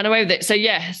ran away with it. So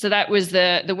so that was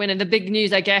the win. And the big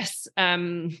news, I guess,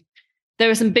 there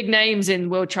were some big names in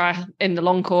in the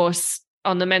long course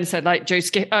on the men's side, like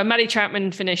Matty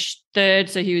Troutman finished third,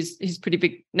 so he's a pretty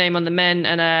big name on the men,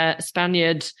 and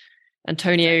Spaniard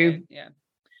Antonio.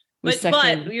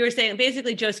 But you were saying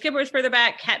basically Joe Skipper was further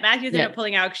back. Kat Matthews ended up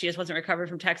pulling out because she just wasn't recovered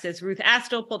from Texas. Ruth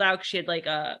Astle pulled out because she had like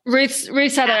a Ruth's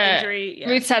had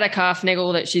a calf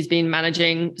niggle that she's been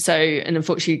managing. So, and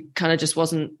unfortunately kind of just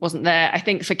wasn't there. I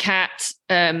think for Kat,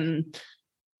 her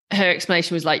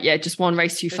explanation was like, just one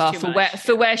race too far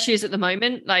for where she is at the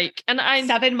moment. Like, and I'm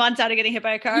 7 months out of getting hit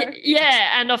by a car.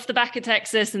 Yeah. And off the back of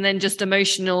Texas, and then just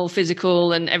emotional,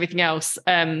 physical, and everything else.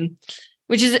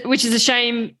 Which is a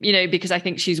shame, because I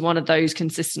think she's one of those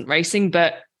consistent racing,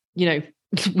 but,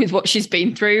 with what she's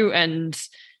been through, and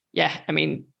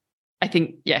I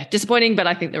think, disappointing, but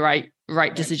I think the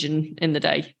right decision in the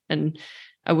day. And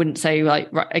I wouldn't say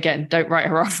don't write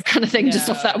her off kind of thing, just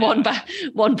off that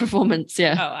one performance.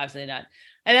 Yeah. Oh, absolutely not.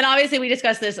 And then obviously we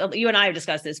discussed this, you and I have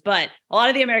discussed this, but a lot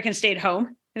of the Americans stayed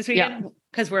home this weekend.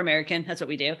 Because we're American, that's what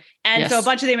we do. And so a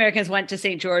bunch of the Americans went to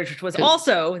St. George, which was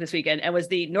also this weekend, and was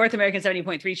the North American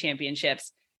 70.3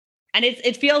 Championships. And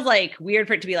it feels like weird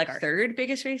for it to be like our third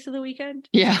biggest race of the weekend.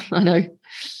 Yeah, I know.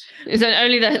 It's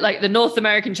only the North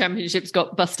American Championships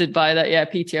got busted by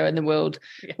that PTO and the World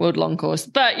Long Course.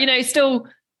 But still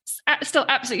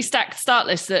absolutely stacked start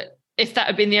list. That if that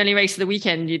had been the only race of the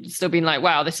weekend, you'd still been like,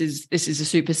 wow, this is a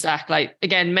super stack. Like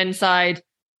again, men's side.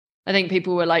 I think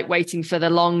people were like waiting for the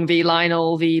Long v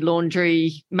Lionel v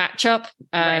Laundry matchup.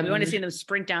 Right. We want to see them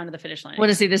sprint down to the finish line. Want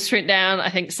to see the sprint down. I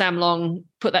think Sam Long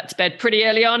put that to bed pretty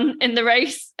early on in the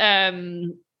race.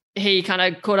 He kind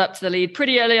of caught up to the lead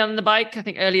pretty early on the bike. I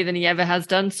think earlier than he ever has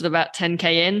done, sort of about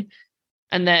 10K in,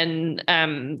 and then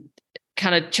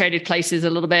kind of traded places a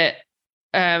little bit.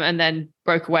 And then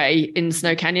broke away in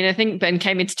Snow Canyon, I think, then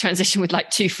came into transition with like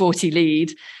 240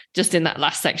 lead just in that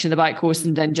last section of the bike course,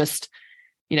 and then just,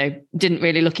 didn't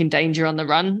really look in danger on the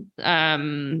run.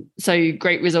 So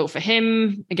great result for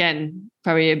him. Again,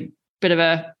 probably a bit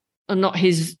of not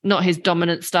his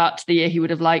dominant start to the year he would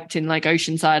have liked in like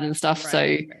Oceanside and stuff. Right,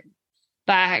 so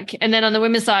back. And then on the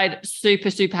women's side, super,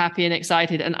 super happy and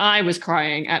excited. And I was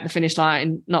crying at the finish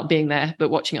line, not being there, but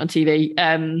watching it on TV,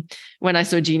 when I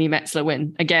saw Jeannie Metzler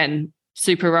win. Again,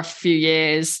 super rough few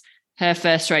years, her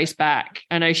first race back.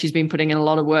 I know she's been putting in a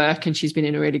lot of work and she's been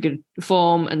in a really good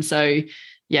form. And so,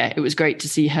 yeah, it was great to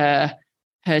see her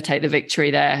take the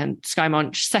victory there. And Skye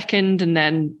Moench second, and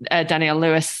then Danielle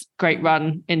Lewis, great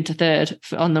run into third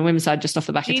on the women's side, just off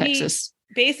the back of Texas.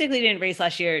 Basically didn't race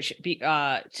last year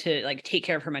to like take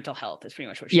care of her mental health. That's pretty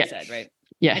much what she said, right?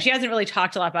 Yeah. And she hasn't really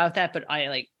talked a lot about that, but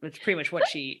it's pretty much what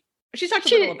she's talked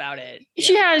a little about it. Yeah.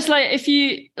 She has, like, if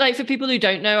you like, for people who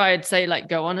don't know, I'd say like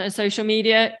go on her social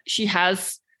media.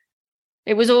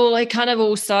 It was all like kind of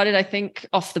all started, I think,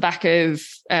 off the back of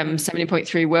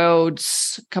 70.3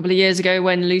 Worlds a couple of years ago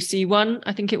when Lucy won.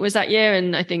 I think it was that year,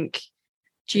 and I think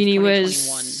Jeannie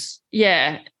was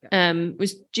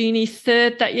was Jeannie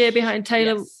third that year behind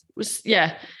Taylor.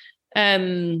 Yes.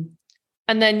 And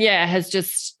then has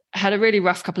just had a really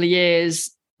rough couple of years.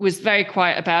 Was very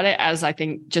quiet about it, as I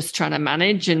think just trying to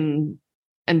manage and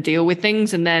deal with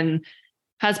things, and then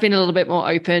has been a little bit more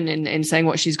open in saying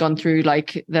what she's gone through,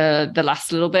 like the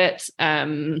last little bit.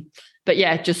 But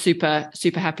yeah, just super,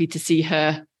 super happy to see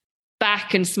her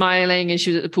back and smiling. And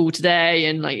she was at the pool today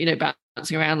and like,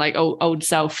 bouncing around like old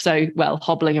self. So,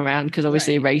 hobbling around because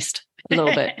obviously raced a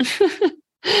little bit.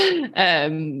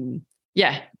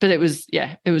 But it was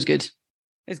good.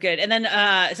 It was good. And then,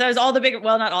 so it was all the bigger,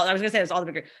 well, not all, I was going to say it was all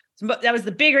the bigger, that was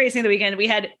the big racing of the weekend. We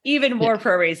had even more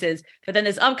pro races, but then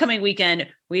this upcoming weekend,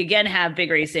 we again have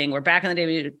big racing. We're back on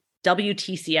the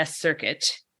WTCS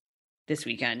circuit this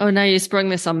weekend. Oh, now you sprung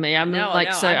this on me.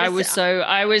 I was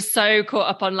so caught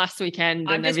up on last weekend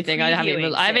and everything. I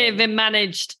haven't even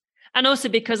managed. And also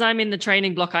because I'm in the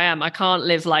training block, I can't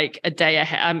live like a day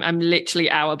ahead. I'm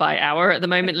literally hour by hour at the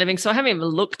moment living. So I haven't even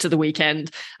looked to the weekend.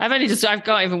 I've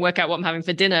can't even work out what I'm having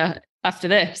for dinner after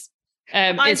this.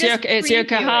 It's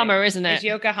Yokohama, isn't it? It's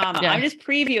Yokohama. Yeah. I'm just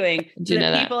previewing so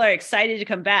that people are excited to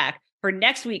come back for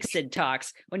next week's Sid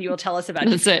Talks when you will tell us about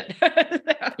Japan.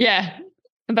 It. Yeah.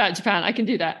 About Japan. I can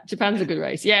do that. Japan's a good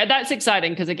race. Yeah, that's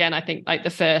exciting because again, I think like the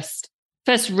first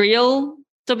real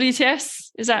WTS,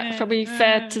 is that probably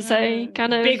fair to say?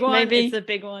 Kind of big one. Maybe It's a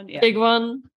big one. Yeah. Big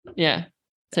one. Yeah.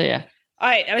 So yeah. All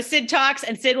right. That was Sid Talks,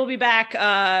 and Sid will be back.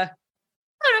 I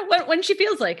don't know when she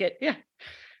feels like it. Yeah.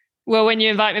 Well, when you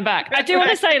invite me back. I do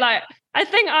want to say, like, I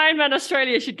think Ironman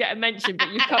Australia should get a mention, but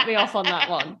you cut me off on that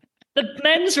one. The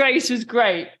men's race was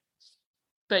great.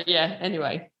 But yeah,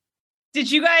 anyway.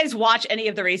 Did you guys watch any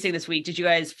of the racing this week? Did you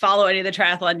guys follow any of the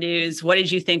triathlon news? What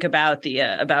did you think about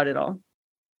about it all?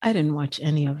 I didn't watch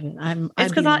any of it.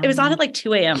 It's because it was on at like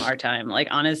 2 a.m. our time. Like,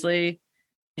 honestly.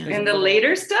 And the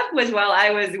later stuff was while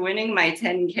I was winning my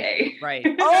 10K. Right.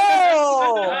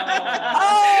 Oh!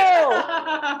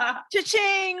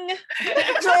 Cha-ching!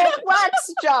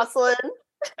 Flex, Jocelyn.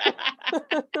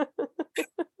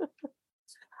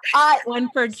 One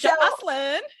for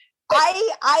Jocelyn.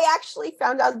 I actually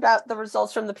found out about the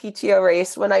results from the PTO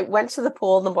race when I went to the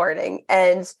pool in the morning,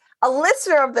 and a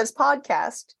listener of this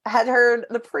podcast had heard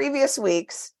the previous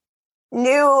weeks,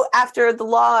 knew after the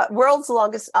world's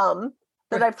longest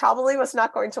that I probably was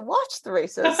not going to watch the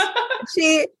races.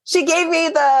 She gave me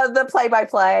the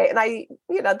play-by-play, and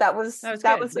that was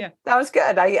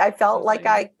good. I felt like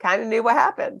I kind of knew what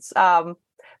happens.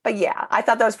 But yeah, I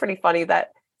thought that was pretty funny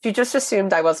that she just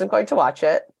assumed I wasn't going to watch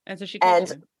it. And so she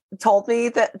told me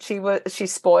that she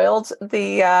spoiled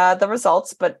the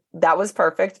results, but that was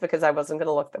perfect because I wasn't going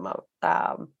to look them up.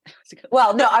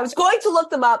 Well, no, I was going to look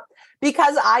them up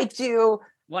because I do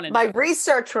my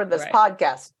research for this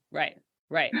podcast. Right.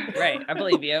 I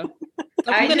believe you.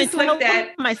 I'm going to tell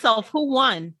myself who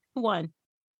won.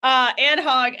 Anne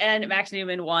Hogg and Max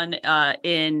Newman won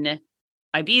in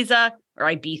Ibiza, or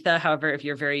Ibiza, however, if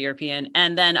you're very European.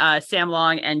 And then Sam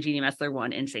Long and Jeannie Metzler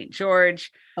won in St.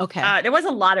 George. Okay. There was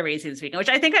a lot of racing this weekend, which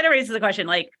I think kind of raises the question,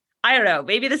 like, I don't know,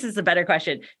 maybe this is a better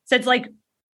question. Since, like,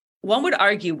 one would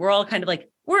argue we're all kind of like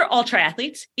we're all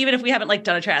triathletes, even if we haven't like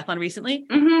done a triathlon recently.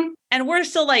 Mm-hmm. And we're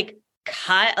still like,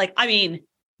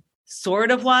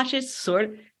 sort of watch it, sort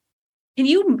of.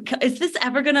 Is this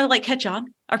ever going to like catch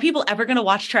on? Are people ever going to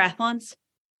watch triathlons?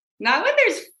 Not when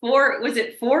there's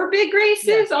four big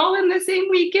races all in the same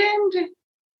weekend?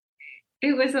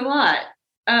 It was a lot.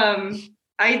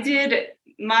 I did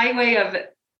my way of,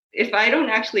 if I don't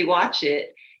actually watch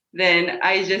it, then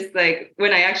I just like,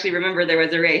 when I actually remember there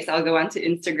was a race, I'll go onto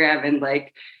Instagram and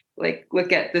like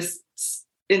look at this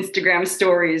Instagram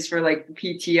stories for like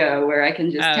PTO where I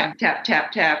can just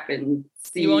tap and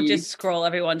see. You won't just scroll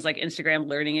everyone's like Instagram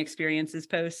learning experiences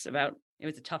posts about it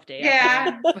was a tough day.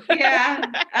 Yeah.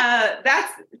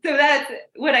 That's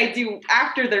what I do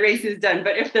after the race is done.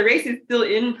 But if the race is still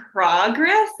in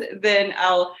progress, then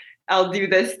I'll do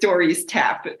the stories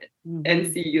tap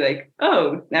and see like,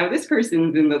 oh, now this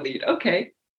person's in the lead.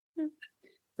 Okay.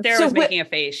 Sarah was making a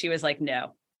face. She was like,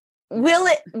 no. Will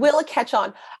it catch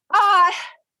on?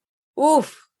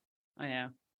 Oof. I know.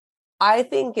 I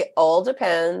think it all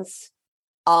depends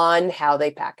on how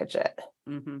they package it.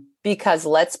 Mm-hmm. Because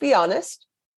let's be honest,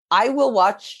 I will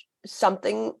watch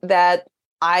something that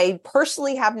I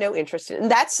personally have no interest in.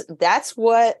 And that's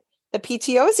what the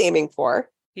PTO is aiming for.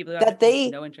 People that they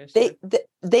no interest.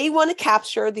 They want to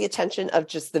capture the attention of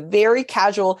just the very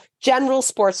casual general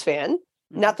sports fan,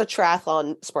 not the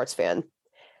triathlon sports fan.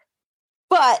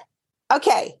 But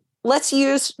okay, let's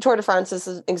use Tour de France as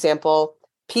an example.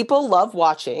 People love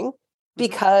watching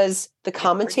because the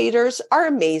commentators are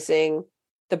amazing.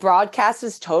 The broadcast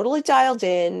is totally dialed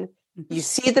in. You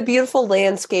see the beautiful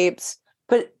landscapes,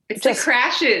 but it's the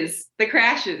crashes.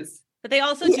 But they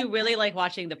also do really like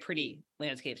watching the pretty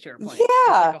landscapes, to your point. Yeah. It's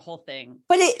like a whole thing.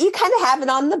 But you kind of have it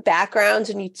on the background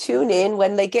and you tune in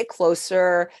when they get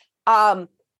closer. They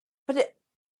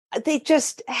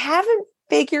just haven't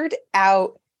figured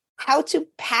out how to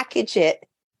package it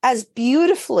as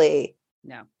beautifully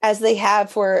as they have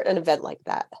for an event like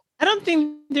that. I don't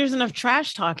think there's enough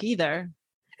trash talk either.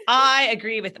 I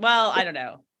agree with, I don't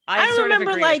know. I sort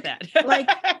remember of agree with that.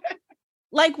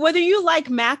 like whether you like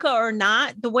Macca or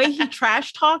not, the way he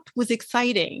trash talked was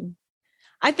exciting.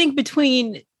 I think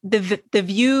between the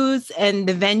views and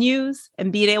the venues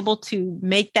and being able to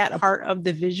make that a part of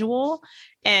the visual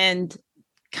and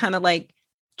kind of like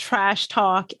trash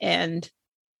talk and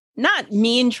not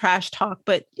mean trash talk,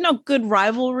 but good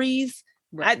rivalries.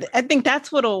 Right. I think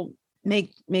that's what'll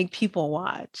make people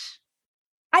watch.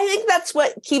 I think that's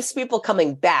what keeps people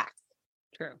coming back.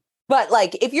 True. But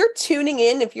like, if you're tuning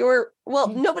in,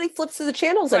 nobody flips to the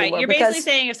channels anymore. You're basically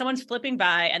saying if someone's flipping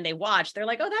by and they watch, they're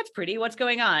like, oh, that's pretty. What's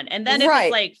going on? And then if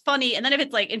it's like funny, and then if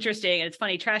it's like interesting and it's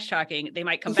funny trash talking, they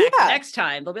might come back the next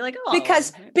time. They'll be like, oh,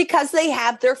 because they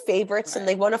have their favorites and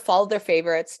they want to follow their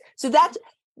favorites. So that's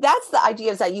the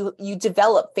idea, is that you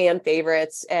develop fan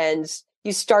favorites and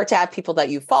you start to have people that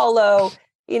you follow.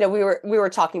 We were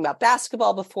talking about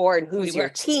basketball before and who's your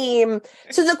team.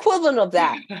 So the equivalent of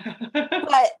that.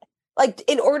 But like,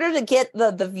 in order to get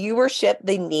the viewership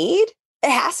they need, it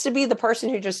has to be the person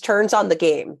who just turns on the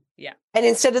game. Yeah. And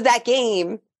instead of that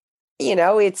game,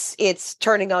 it's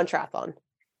turning on triathlon.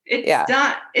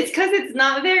 It's because it's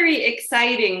not very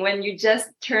exciting when you just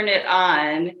turn it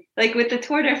on. Like with the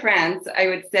Tour de France, I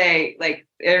would say like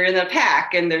they're in a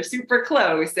pack and they're super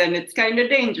close and it's kind of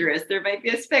dangerous. There might be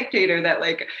a spectator that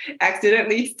like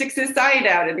accidentally sticks his side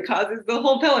out and causes the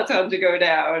whole peloton to go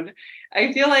down.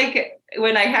 I feel like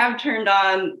when I have turned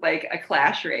on like a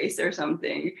clash race or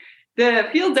something, the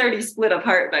field's already split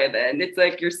apart by then. It's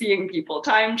like you're seeing people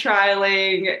time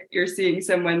trialing, you're seeing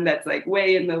someone that's like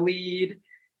way in the lead.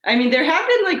 I mean, there have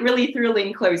been like really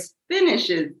thrilling close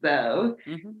finishes though,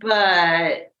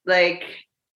 but like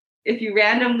if you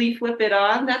randomly flip it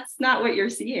on, that's not what you're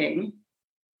seeing.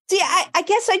 See, I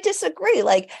guess I disagree.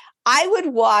 Like, I would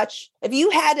watch, if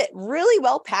you had it really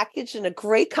well packaged and a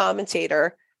great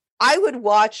commentator, I would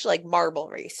watch like marble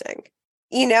racing.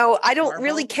 I don't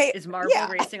really care. Is marble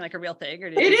racing like a real thing? Or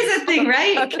it is a thing,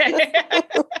 right? Okay. I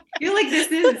feel like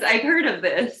I've heard of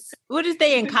this. What is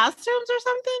they in costumes or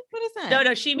something? What is that?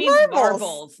 No, she means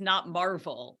marbles, not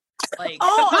Marvel. Like,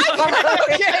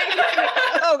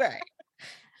 okay.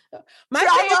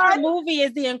 My favorite movie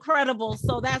is The Incredibles,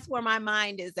 so that's where my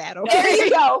mind is at. Okay, there you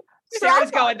go.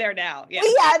 Sarah's going there now. Yeah.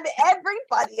 We had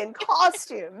everybody in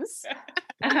costumes.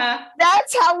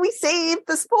 That's how we saved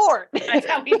the sport. That's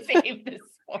how we saved the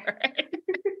sport.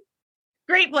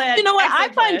 Great plan. You know what?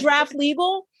 Excellent I find plan. Draft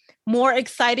Legal more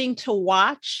exciting to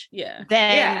watch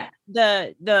than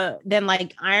than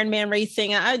like Ironman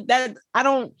racing. I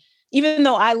don't, even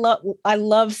though I love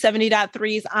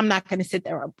 70.3s, I'm not going to sit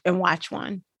there and watch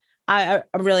one. I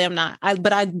really am not.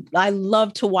 But I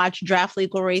love to watch draft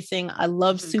legal racing. I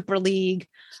love Super League.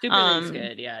 Super League's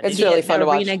good. Yeah. It's really fun to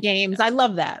watch. Arena games. I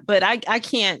love that. But I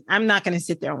can't. I'm not going to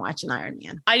sit there and watch an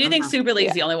Ironman. I do think Super League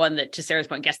is the only one that, to Sarah's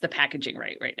point, gets the packaging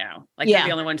right now. Like they're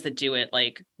the only ones that do it.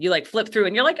 Like you like flip through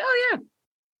and you're like, oh yeah,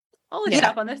 I'll look it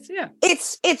up on this. Yeah.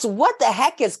 It's what the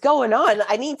heck is going on?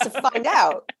 I need to find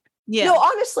out. Yeah. No,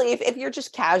 honestly, if you're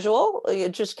just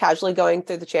casually going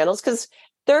through the channels, because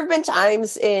there have been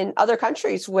times in other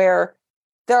countries where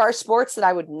there are sports that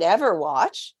I would never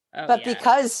watch,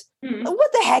 because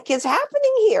what the heck is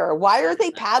happening here? Why are they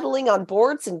paddling on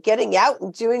boards and getting out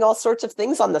and doing all sorts of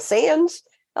things on the sand?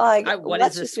 Like, what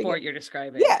is the sport you're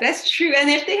describing? Yeah, that's true. And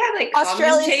if they have like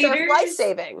Australian surf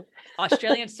life-saving.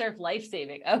 Australian surf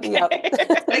life-saving. Okay. Yep.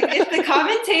 Like if the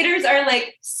commentators are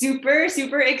like super,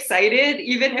 super excited,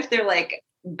 even if they're like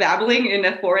babbling in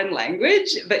a foreign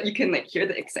language, but you can like hear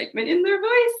the excitement in their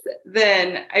voice,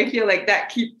 then I feel like that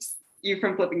keeps you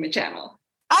from flipping the channel.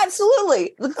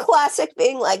 Absolutely. The classic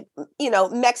being like,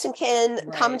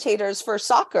 Mexican commentators for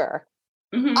soccer.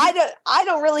 Mm-hmm. I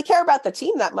don't really care about the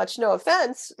team that much, no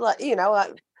offense, but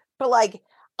like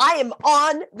I am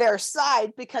on their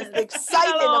side because the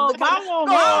excitement of the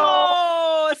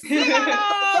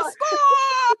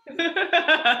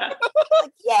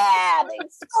yeah, they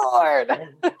scored.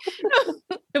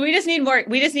 So we just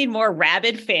need more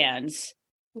rabid fans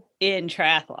in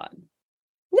triathlon.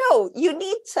 No, you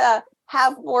need to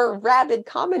have more rabid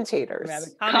commentators.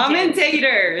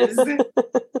 Commentators.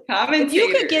 If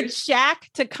you could get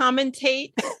Shaq to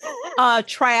commentate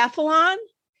triathlon,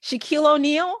 Shaquille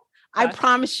O'Neal, I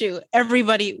promise you,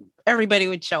 everybody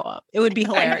would show up. It would be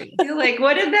hilarious. I feel like,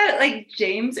 what if that, like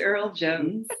James Earl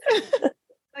Jones?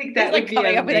 Like that would be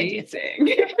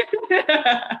amazing.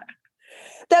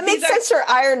 That makes sense for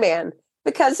Ironman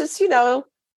because it's,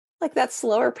 like that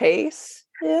slower pace.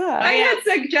 Yeah. I had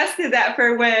suggested that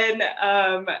for when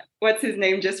what's his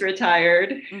name just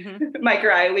retired, Mike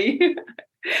Riley.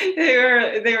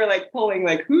 they were like polling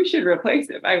like who should replace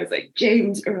him. I was like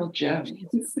James Earl Jones.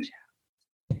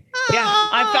 Yeah,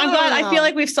 I'm glad. I feel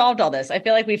like we've solved all this. I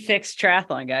feel like we fixed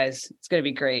triathlon, guys. It's going to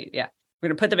be great. Yeah, we're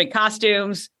going to put them in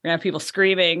costumes. We're going to have people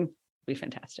screaming. It'll be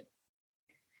fantastic.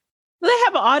 They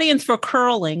have an audience for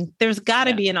curling. There's got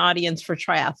to be an audience for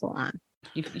triathlon.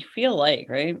 You feel like,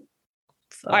 right?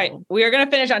 So. All right, we are going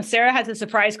to finish on Sarah has a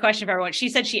surprise question for everyone. She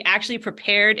said she actually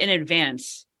prepared in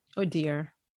advance. Oh,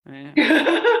 dear. Okay.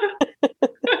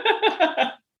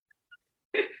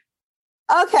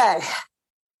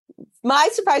 My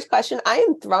surprise question, I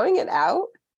am throwing it out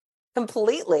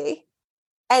completely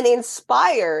and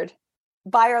inspired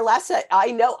by our lesson.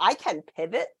 I know I can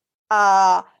pivot.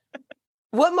 What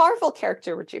Marvel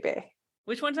character would you be?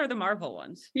 Which ones are the Marvel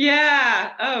ones?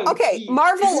 Yeah. Oh, okay. Geez.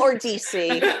 Marvel or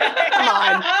DC? Come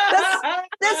on.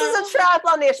 This is a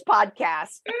triathlon-ish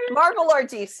podcast. Marvel or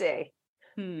DC?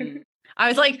 I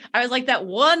was like that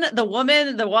one, the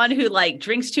one who like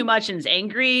drinks too much and is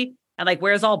angry and like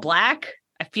wears all black.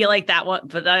 I feel like that one,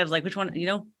 but I was like, which one?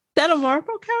 That a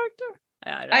Marvel character?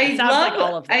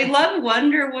 I love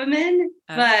Wonder Woman,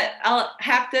 but I'll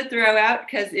have to throw out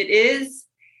because it is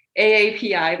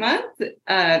AAPI month.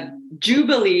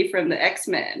 Jubilee from the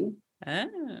X-Men.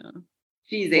 Oh,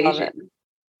 she's Asian.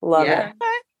 Love it.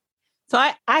 Okay. So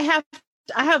I have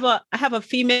a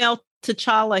female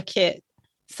T'Challa kit.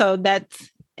 So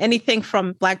that's anything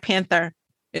from Black Panther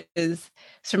is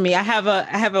for me. I have a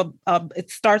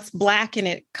it starts black and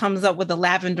it comes up with a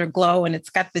lavender glow and it's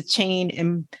got the chain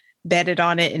embedded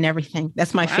on it and everything.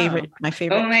 That's my favorite.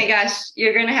 Oh my gosh,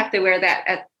 you're gonna have to wear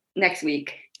that next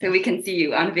week so we can see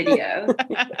you on video.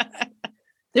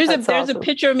 There's a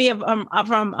picture of me from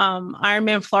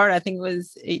Ironman Florida. I think it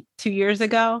was 2 years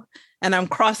ago, and I'm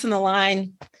crossing the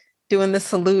line doing the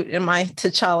salute in my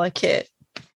T'Challa kit.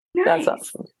 Nice. That's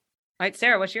awesome. All right,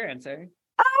 Sarah, what's your answer?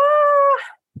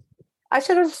 I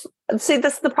should have. See,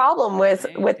 this is the problem with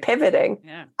pivoting.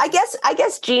 Yeah. I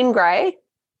guess Jean Grey,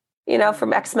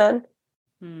 from X-Men.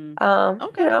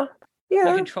 Okay. You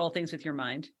control things with your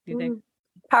mind. Do you think?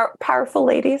 Powerful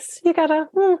ladies. You gotta.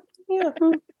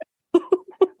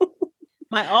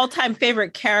 My all-time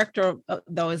favorite character,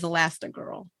 though, is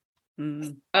Elastigirl.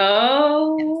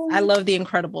 Oh, I love The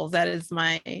Incredibles. That is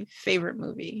my favorite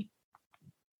movie.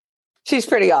 She's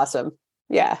pretty awesome.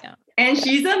 Yeah. And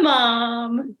she's a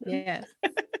mom. Yeah.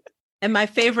 And my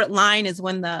favorite line is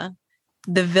when the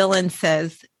villain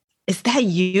says, "Is that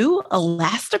you,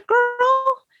 Elastigirl?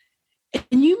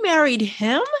 And you married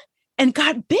him? and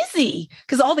got busy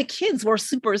because all the kids were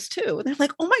supers too. And they're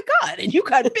like, oh my God, and you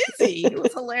got busy. It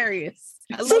was hilarious.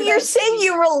 So you're saying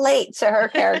you relate to her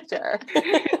character.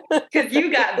 Because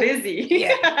you got busy.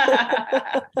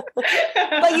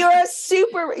 But you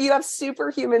have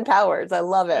superhuman powers. I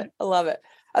love it.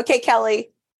 Okay,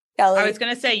 Kelly. I was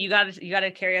gonna say you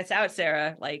gotta carry us out,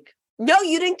 Sarah. Like, no,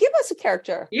 you didn't give us a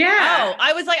character. Yeah. Oh,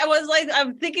 I was like,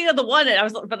 I'm thinking of the one,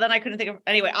 and but then I couldn't think of.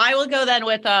 Anyway, I will go then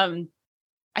with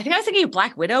I think I was thinking of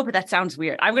Black Widow, but that sounds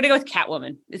weird. I'm gonna go with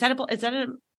Catwoman. Is that a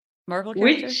Marvel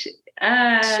character? Which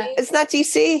it's not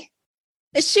DC.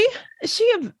 Is she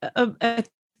a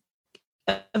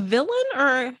villain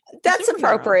or that's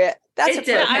appropriate? That's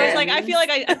appropriate. I was like, I feel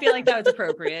like that was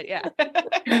appropriate. Yeah.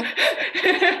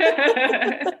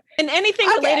 And anything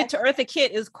related to Eartha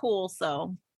Kitt is cool.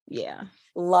 So yeah.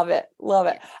 Love it.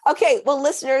 Okay. Well,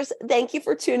 listeners, thank you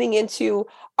for tuning into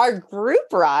our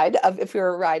group ride of If We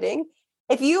Were Riding.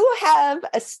 If you have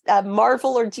a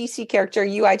Marvel or DC character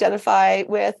you identify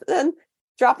with, then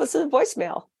drop us a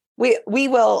voicemail. We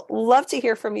will love to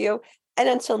hear from you. And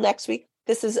until next week,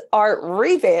 this is our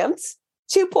revamped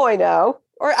 2.0,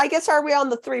 or I guess are we on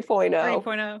the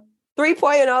 3.0?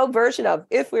 3.0 version of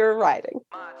If We Were Riding.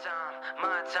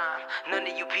 My time, none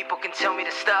of you people can tell me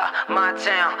to stop. My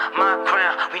town, my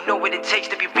crown, we know what it takes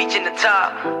to be reaching the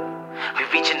top. We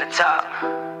reaching the top.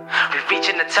 We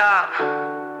reaching the top.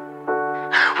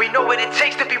 We know what it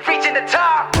takes to be reaching the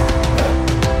top.